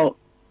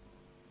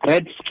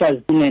 read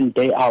scriptures in and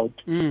day out,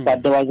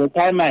 but there was a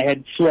time I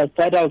had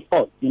suicidal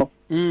thoughts,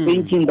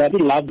 thinking that he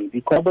loved me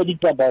because nobody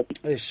cared about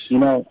it,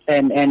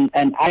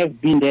 and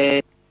I've been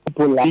there,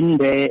 people have been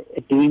there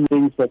doing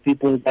things for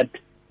people that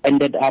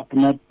ended up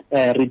not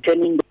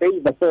returning the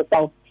favor. So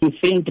now you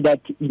think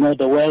that,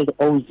 the world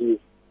owes you.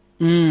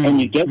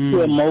 And you get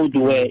to a mode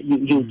where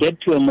you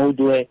get to a mode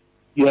where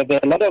you have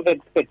a lot of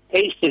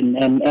expectation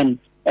and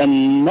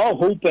no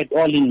hope at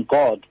all in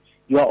God.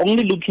 You are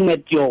only looking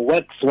at your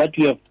works, what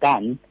you have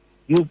done,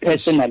 you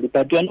personally,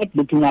 but you are not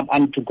looking up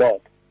unto God.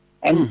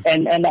 And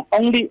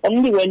only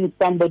when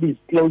somebody is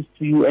close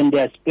to you and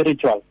they are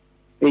spiritual,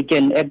 they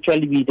can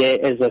actually be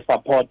there as a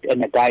support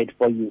and a guide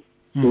for you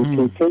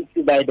to take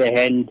you by the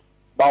hand,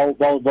 and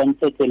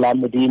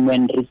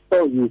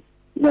restore you.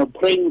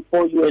 Praying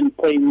for you and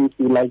praying with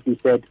you, like you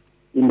said,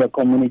 in the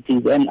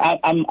communities. And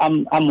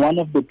I'm one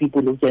of the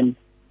people who can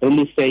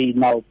really say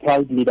now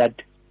proudly that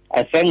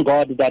I thank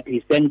God that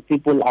He sent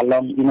people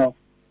along,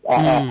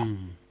 I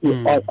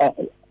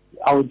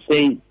would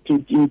say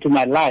into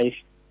my life,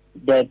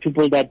 the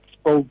people that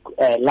spoke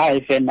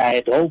life, and I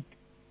had hope,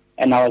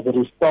 and I was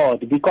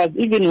restored. Because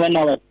even when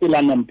I was still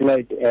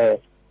unemployed,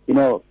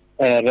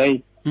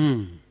 Ray,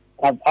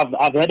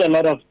 I've had a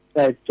lot of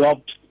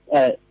jobs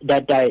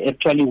that I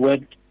actually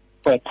worked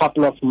for a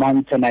couple of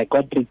months, and I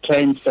got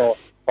retrenched, or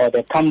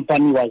the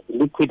company was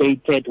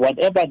liquidated,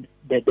 whatever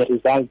the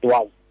result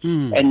was.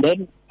 And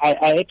then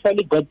I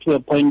actually got to a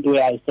point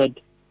where I said,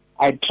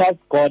 I trust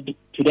God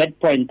to that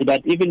point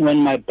that even when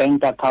my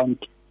bank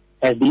account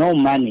has no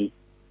money,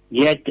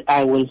 yet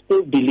I will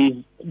still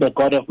believe the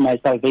God of my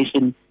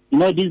salvation.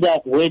 These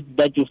are words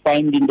that you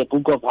find in the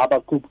book of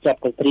Habakkuk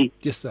chapter 3,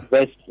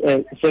 verse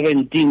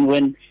 17,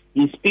 when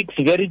he speaks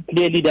very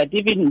clearly that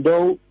even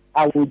though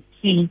I would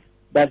see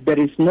that there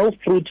is no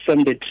fruit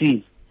from the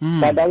trees,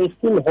 but I will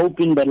still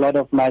hope in the Lord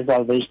of my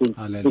salvation.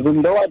 Hallelujah.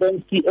 Even though I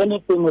don't see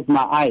anything with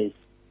my eyes,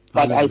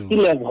 but Hallelujah. I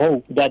still have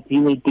hope that He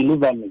will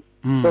deliver me.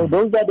 So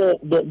those are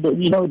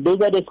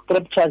those are the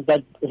scriptures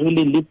that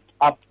really lift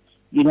up,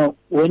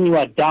 when you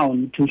are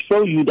down, to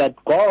show you that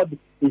God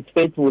is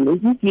faithful.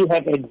 If you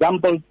have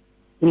examples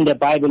in the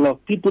Bible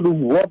of people who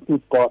walked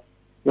with God,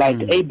 like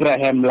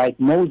Abraham, like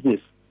Moses.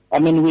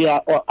 We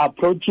are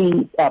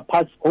approaching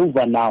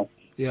Passover now.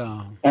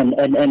 Yeah. And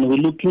we're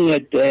looking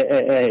at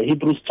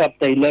Hebrews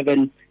chapter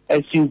 11.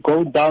 As you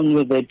go down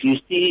with it, you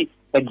see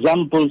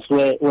examples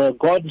where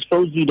God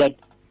shows you that,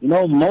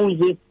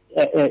 Moses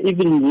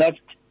even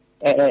left,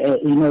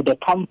 the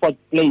comfort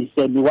place,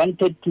 and he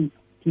wanted to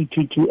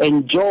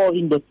enjoy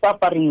in the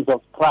sufferings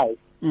of Christ.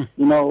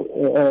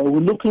 We're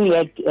looking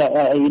at,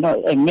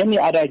 many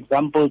other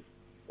examples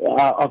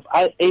of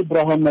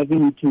Abraham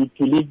having to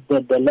leave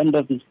the land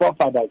of his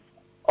forefathers.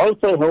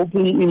 Also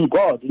hoping in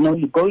God.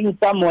 You're going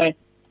somewhere,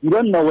 you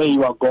don't know where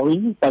you are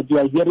going, but you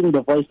are hearing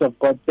the voice of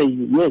God say,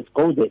 yes,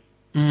 go there.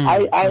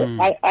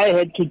 I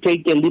had to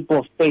take a leap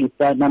of faith,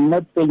 and I'm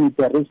not saying it's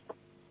a risk.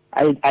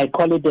 I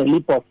call it a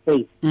leap of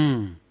faith,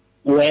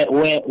 where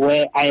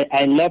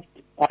I left,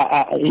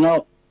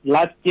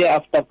 last year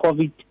after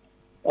COVID,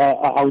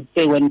 I would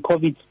say when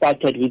COVID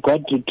started, we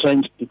got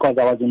retrenched because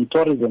I was in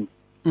tourism.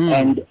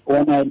 And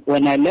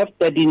when I left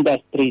that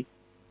industry,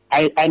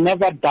 I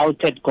never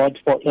doubted God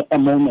for a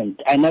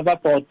moment. I never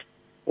thought,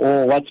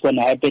 what's going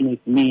to happen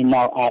with me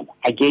now?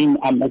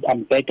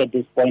 I'm back at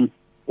this point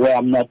where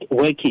I'm not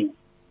working.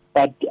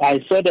 But I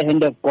saw the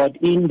hand of God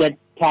in that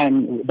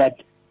time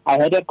that I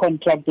had a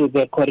contract with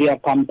a courier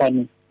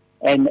company,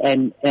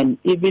 and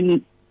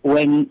even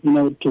when,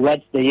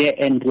 towards the year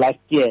end last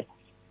year,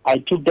 I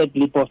took that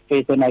leap of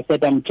faith and I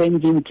said, I'm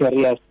changing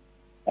careers,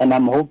 and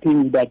I'm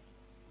hoping that,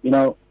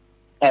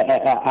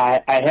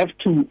 I have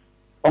to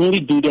only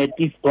do that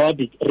if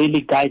God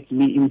really guides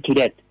me into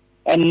that.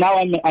 And now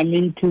I'm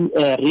into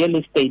real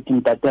estate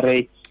in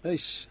Tatere.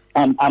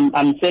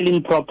 I'm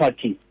selling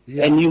property,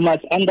 and you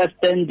must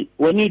understand,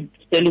 when you're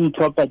selling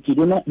property,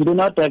 you do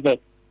not have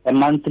a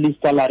monthly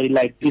salary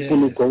like people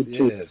who go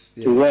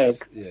to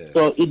work.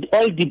 So it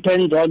all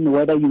depends on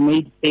whether you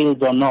made sales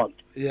or not.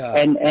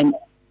 And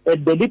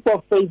the leap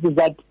of faith is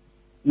that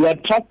you are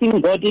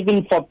trusting God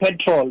even for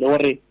petrol, or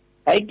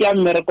I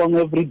can miracle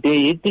every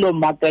day. It's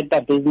market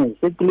business,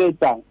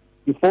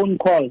 the phone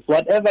calls,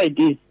 whatever it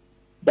is,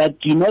 that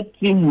you're not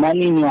seeing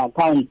money in your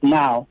account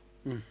now,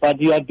 but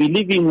you are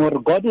believing, or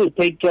God will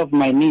take care of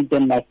my needs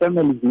and my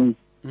family's needs.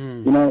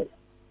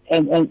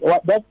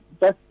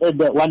 that's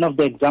one of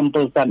the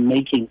examples I'm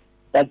making.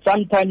 That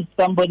sometimes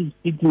somebody's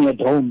sitting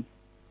at home,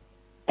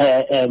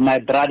 my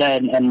brother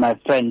and my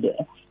friend,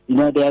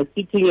 they are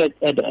sitting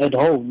at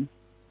home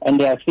and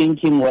they are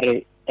thinking,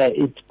 well,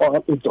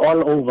 it's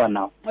all over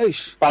now.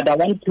 Eish. But I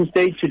want to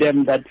say to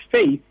them that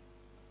faith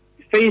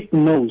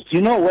knows.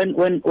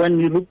 When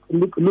you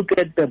look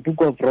at the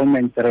book of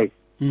Romans, right?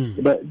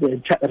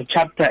 The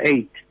chapter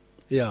 8,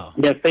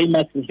 the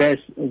famous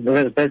verse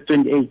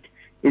 28,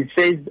 it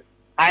says,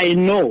 I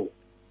know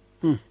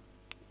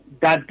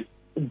that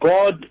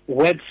God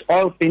works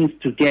all things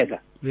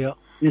together. Yeah.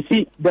 You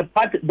see, the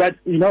part that,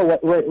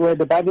 where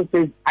the Bible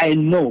says, I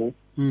know.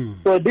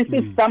 So this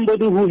is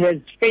somebody who has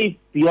faith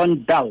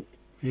beyond doubt.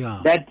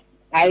 Yeah. That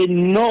I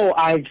know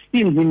I've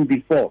seen him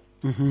before.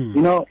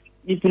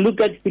 If you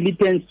look at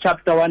Philippians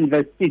chapter 1,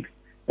 verse 6,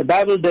 the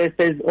Bible there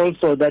says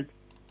also that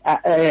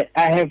I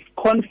have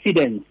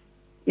confidence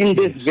in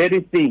this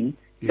very thing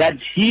that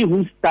he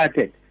who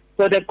started.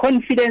 So the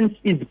confidence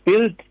is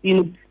built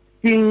in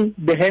seeing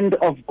the hand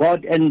of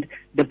God and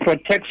the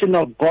protection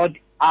of God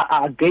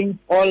against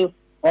all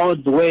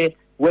odds where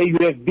you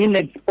have been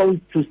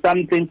exposed to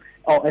something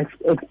or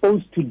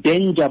exposed to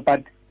danger,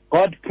 but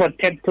God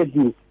protected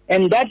you.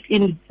 And that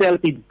in itself,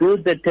 it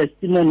builds a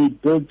testimony,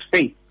 it builds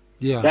faith.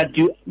 Yeah. That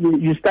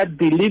you start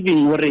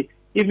believing,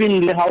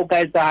 even how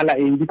guys are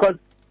in, because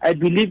I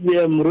believe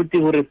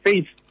Muruti,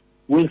 faith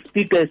will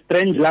speak a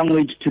strange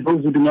language to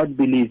those who do not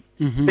believe.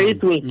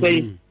 Faith will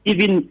say,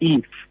 even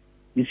if.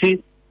 You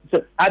see?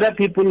 So other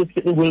people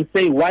will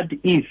say, what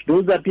if?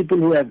 Those are people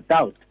who have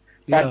doubt.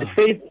 But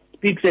faith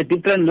speaks a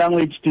different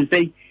language to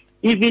say,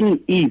 even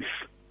if.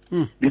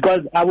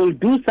 Because I will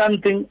do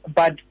something,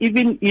 but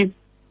even if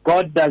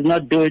God does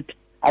not do it,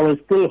 I will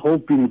still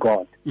hope in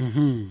God.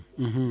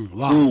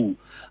 Wow.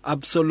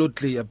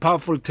 Absolutely. A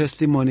powerful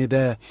testimony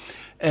there.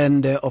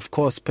 And, of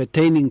course,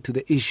 pertaining to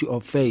the issue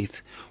of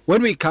faith.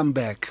 When we come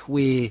back,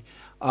 we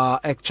are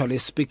actually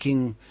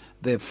speaking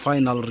the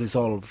final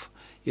resolve,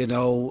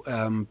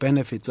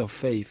 benefits of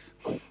faith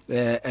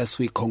as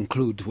we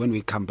conclude when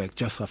we come back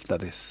just after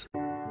this.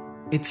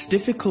 It's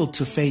difficult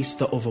to face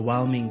the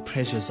overwhelming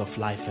pressures of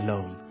life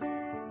alone.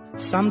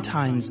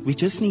 Sometimes we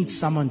just need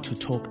someone to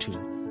talk to,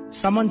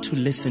 someone to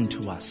listen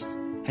to us.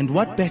 And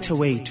what better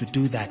way to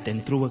do that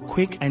than through a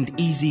quick and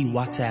easy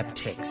WhatsApp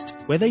text?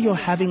 Whether you're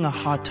having a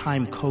hard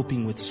time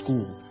coping with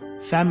school,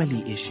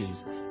 family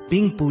issues,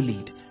 being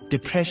bullied,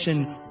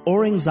 depression,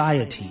 or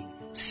anxiety,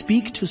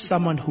 speak to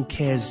someone who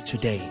cares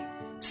today.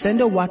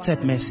 Send a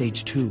WhatsApp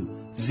message to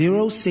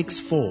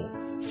 064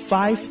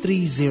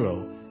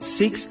 530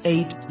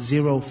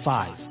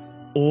 6805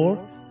 or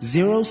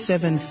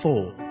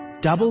 074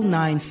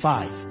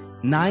 995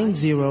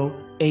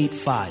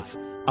 9085.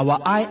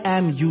 Our I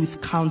Am Youth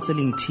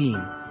Counseling team,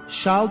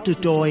 Charles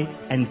Dudoy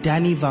and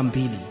Danny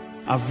Vambili,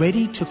 are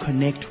ready to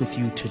connect with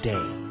you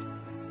today.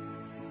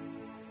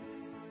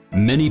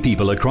 Many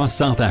people across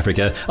South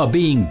Africa are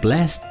being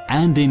blessed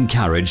and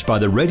encouraged by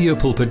the Radio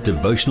Pulpit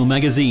devotional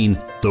magazine,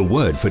 The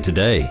Word for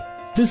Today.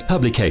 This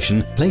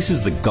publication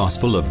places the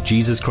gospel of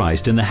Jesus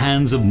Christ in the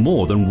hands of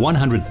more than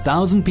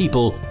 100,000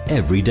 people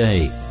every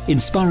day,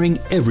 inspiring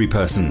every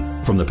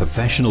person, from the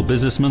professional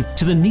businessman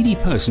to the needy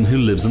person who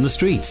lives on the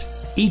streets.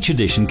 Each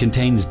edition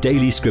contains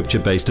daily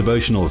scripture-based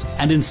devotionals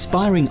and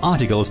inspiring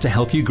articles to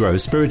help you grow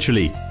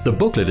spiritually. The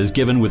booklet is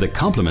given with the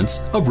compliments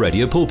of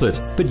Radio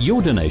Pulpit, but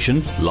your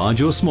donation,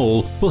 large or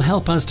small, will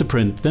help us to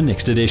print the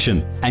next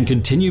edition and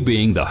continue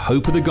being the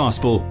hope of the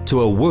gospel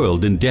to a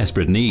world in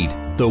desperate need.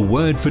 The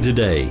Word for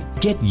Today.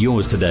 Get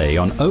yours today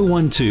on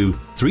 012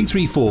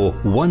 334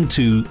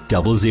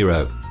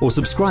 1200 or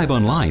subscribe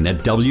online at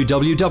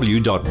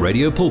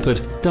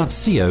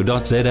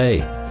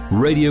www.radiopulpit.co.za.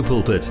 Radio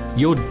Pulpit,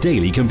 your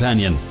daily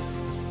companion.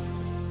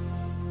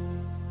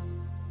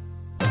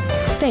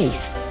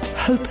 Faith,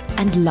 hope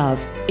and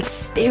love.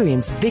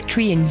 Experience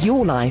victory in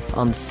your life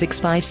on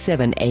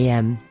 657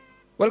 AM.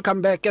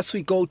 Welcome back as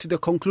we go to the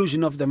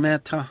conclusion of the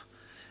matter.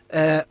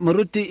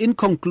 Muruti, in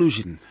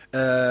conclusion,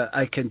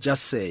 I can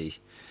just say,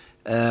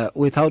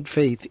 without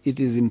faith,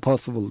 it is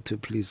impossible to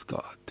please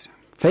God.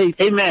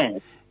 Faith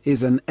Amen.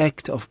 is an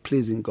act of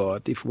pleasing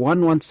God. If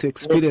one wants to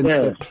experience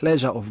the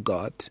pleasure of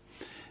God,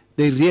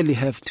 they really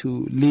have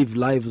to live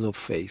lives of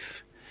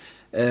faith.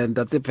 And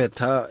Tate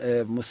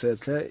Peta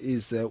Mosetle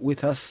is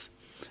with us,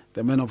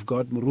 the man of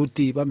God,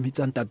 Muruti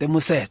Bamhitan Tate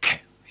Mosetle,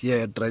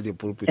 here at Radio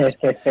Pulpit.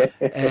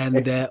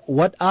 And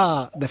what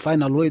are the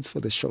final words for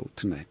the show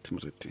tonight,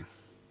 Muruti?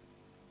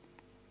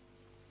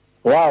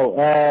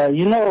 Wow,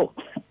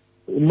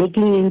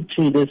 looking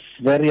into this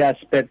very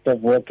aspect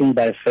of working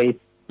by faith,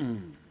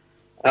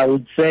 I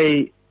would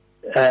say,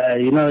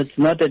 it's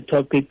not a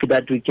topic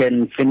that we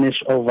can finish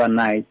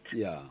overnight.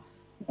 Yeah.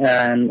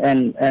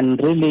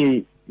 And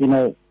really,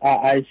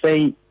 I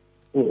say,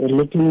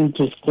 looking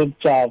into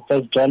Scripture,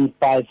 1 John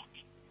 5,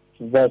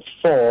 verse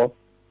 4,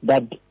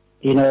 that,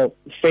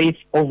 faith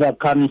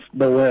overcomes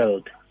the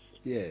world.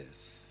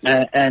 Yes.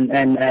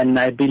 And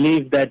I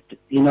believe that,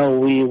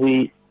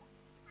 we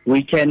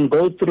we can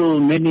go through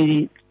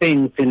many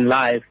things in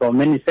life or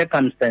many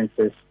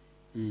circumstances,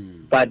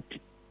 but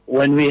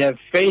when we have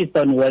faith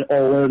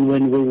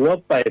when we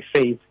walk by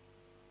faith,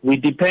 we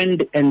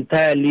depend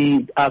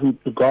entirely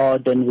unto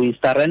God and we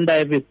surrender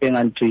everything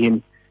unto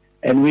Him.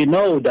 And we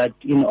know that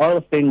in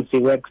all things He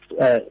works,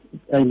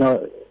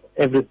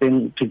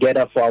 everything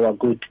together for our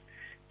good.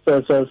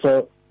 So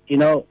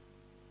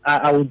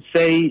I would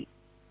say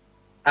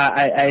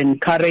I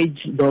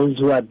encourage those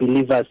who are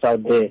believers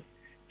out there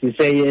to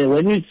say,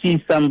 when you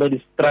see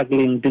somebody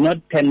struggling, do not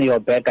turn your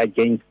back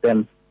against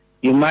them.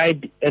 You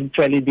might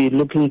actually be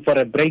looking for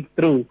a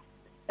breakthrough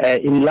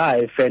in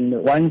life,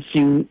 and once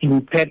you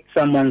impact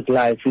someone's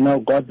life,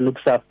 God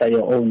looks after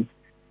your own.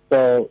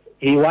 So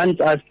He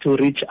wants us to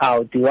reach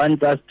out. He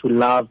wants us to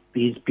love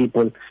His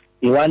people.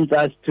 He wants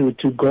us to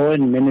go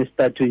and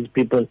minister to His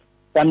people.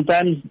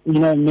 Sometimes,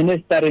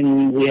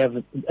 ministering, we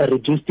have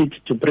reduced it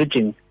to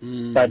preaching.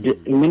 But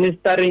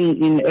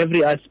ministering in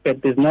every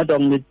aspect is not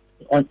only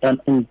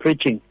in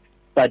preaching,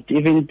 but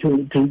even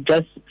to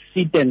just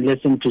sit and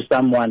listen to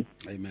someone.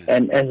 Amen.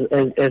 And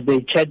as they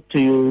chat to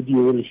you,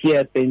 you will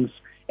hear things.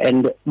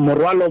 And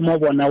morwalo mo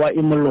bona wa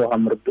imologa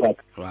morutwa.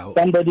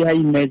 Somebody ha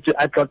imetse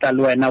a tlotla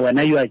le wena when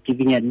you are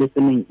giving and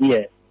listening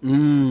ear.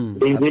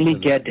 They really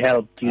get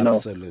help,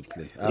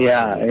 Absolutely.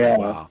 Yeah.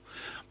 Wow.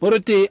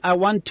 Moruti, I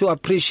want to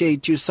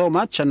appreciate you so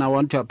much, and I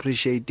want to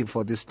appreciate you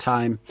for this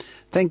time.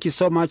 Thank you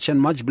so much,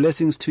 and much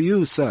blessings to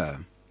you, sir.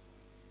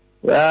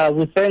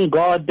 We thank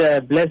God.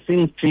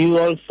 Blessings to you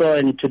also,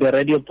 and to the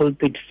Radio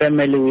Pulpit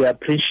family. We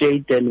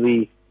appreciate and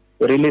we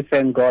really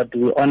thank God.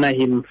 We honor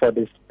Him for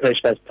this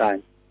precious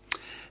time.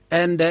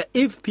 And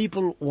if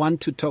people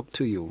want to talk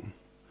to you,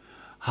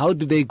 how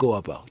do they go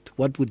about?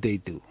 What would they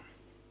do?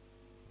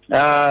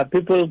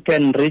 People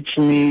can reach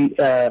me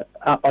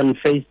on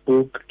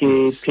Facebook,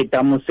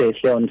 Peter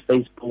Moseshe on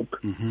Facebook,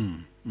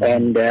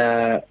 and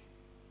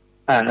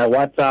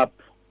WhatsApp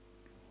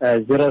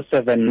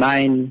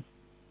 079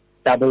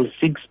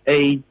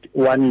 668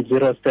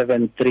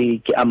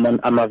 1073.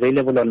 I'm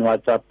available on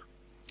WhatsApp,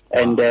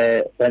 and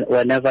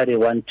whenever they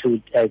want to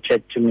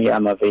chat to me,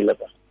 I'm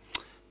available.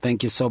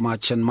 Thank you so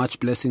much, and much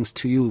blessings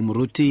to you,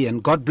 Muruti,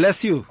 and God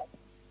bless you.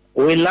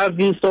 We love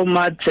you so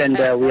much, and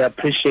we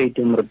appreciate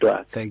you,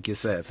 Murutwa. Thank you,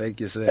 sir. Thank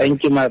you, sir.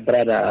 Thank you, my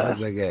brother. How's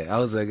again?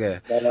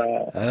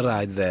 All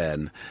right,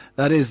 then.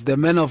 That is the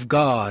man of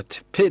God,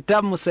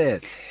 Peter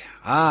Muset.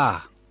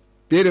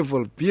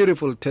 Beautiful,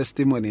 beautiful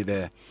testimony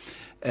there,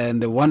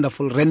 and a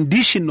wonderful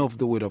rendition of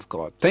the Word of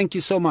God. Thank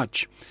you so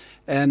much.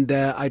 And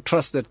I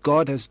trust that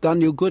God has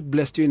done you good,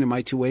 blessed you in a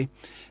mighty way.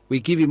 We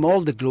give Him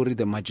all the glory,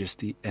 the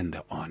majesty, and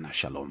the honor.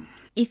 Shalom.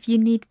 If you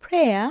need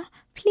prayer,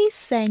 please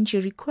send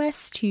your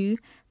request to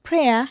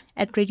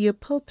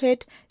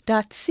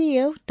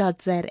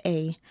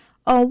prayer@radiopulpit.co.za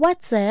or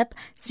WhatsApp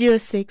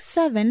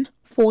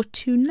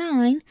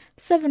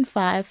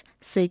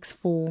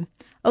 067-429-7564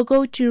 or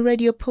go to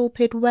Radio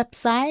Pulpit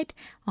website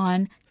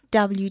on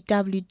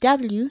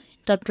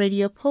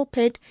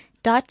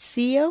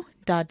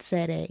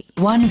www.radiopulpit.co.za.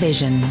 One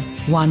vision,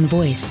 one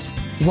voice,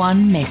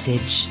 one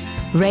message.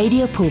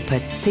 Radio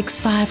Pulpit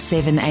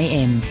 657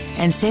 AM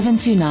and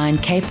 729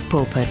 Cape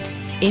Pulpit,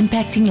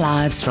 impacting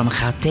lives from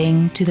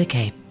Gauteng to the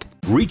Cape.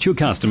 Reach your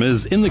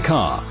customers in the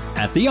car,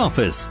 at the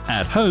office,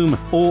 at home,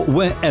 or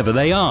wherever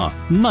they are,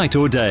 night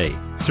or day.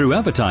 Through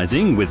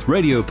advertising with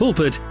Radio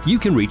Pulpit, you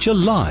can reach a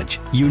large,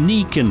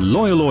 unique and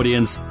loyal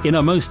audience in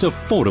a most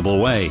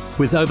affordable way.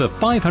 With over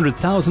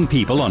 500,000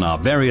 people on our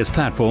various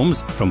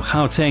platforms, from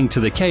Gauteng to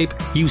the Cape,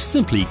 you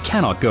simply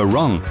cannot go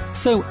wrong.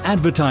 So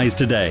advertise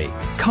today.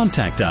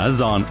 Contact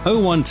us on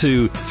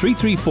 012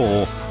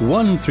 334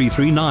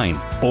 1339,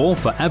 or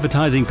for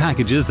advertising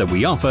packages that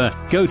we offer,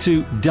 go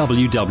to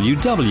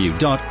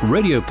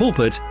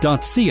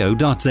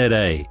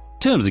www.radiopulpit.co.za.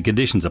 Terms and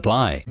conditions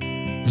apply.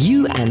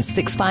 You and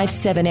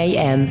 657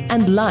 AM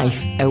and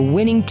life, a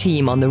winning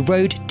team on the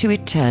road to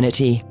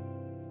eternity.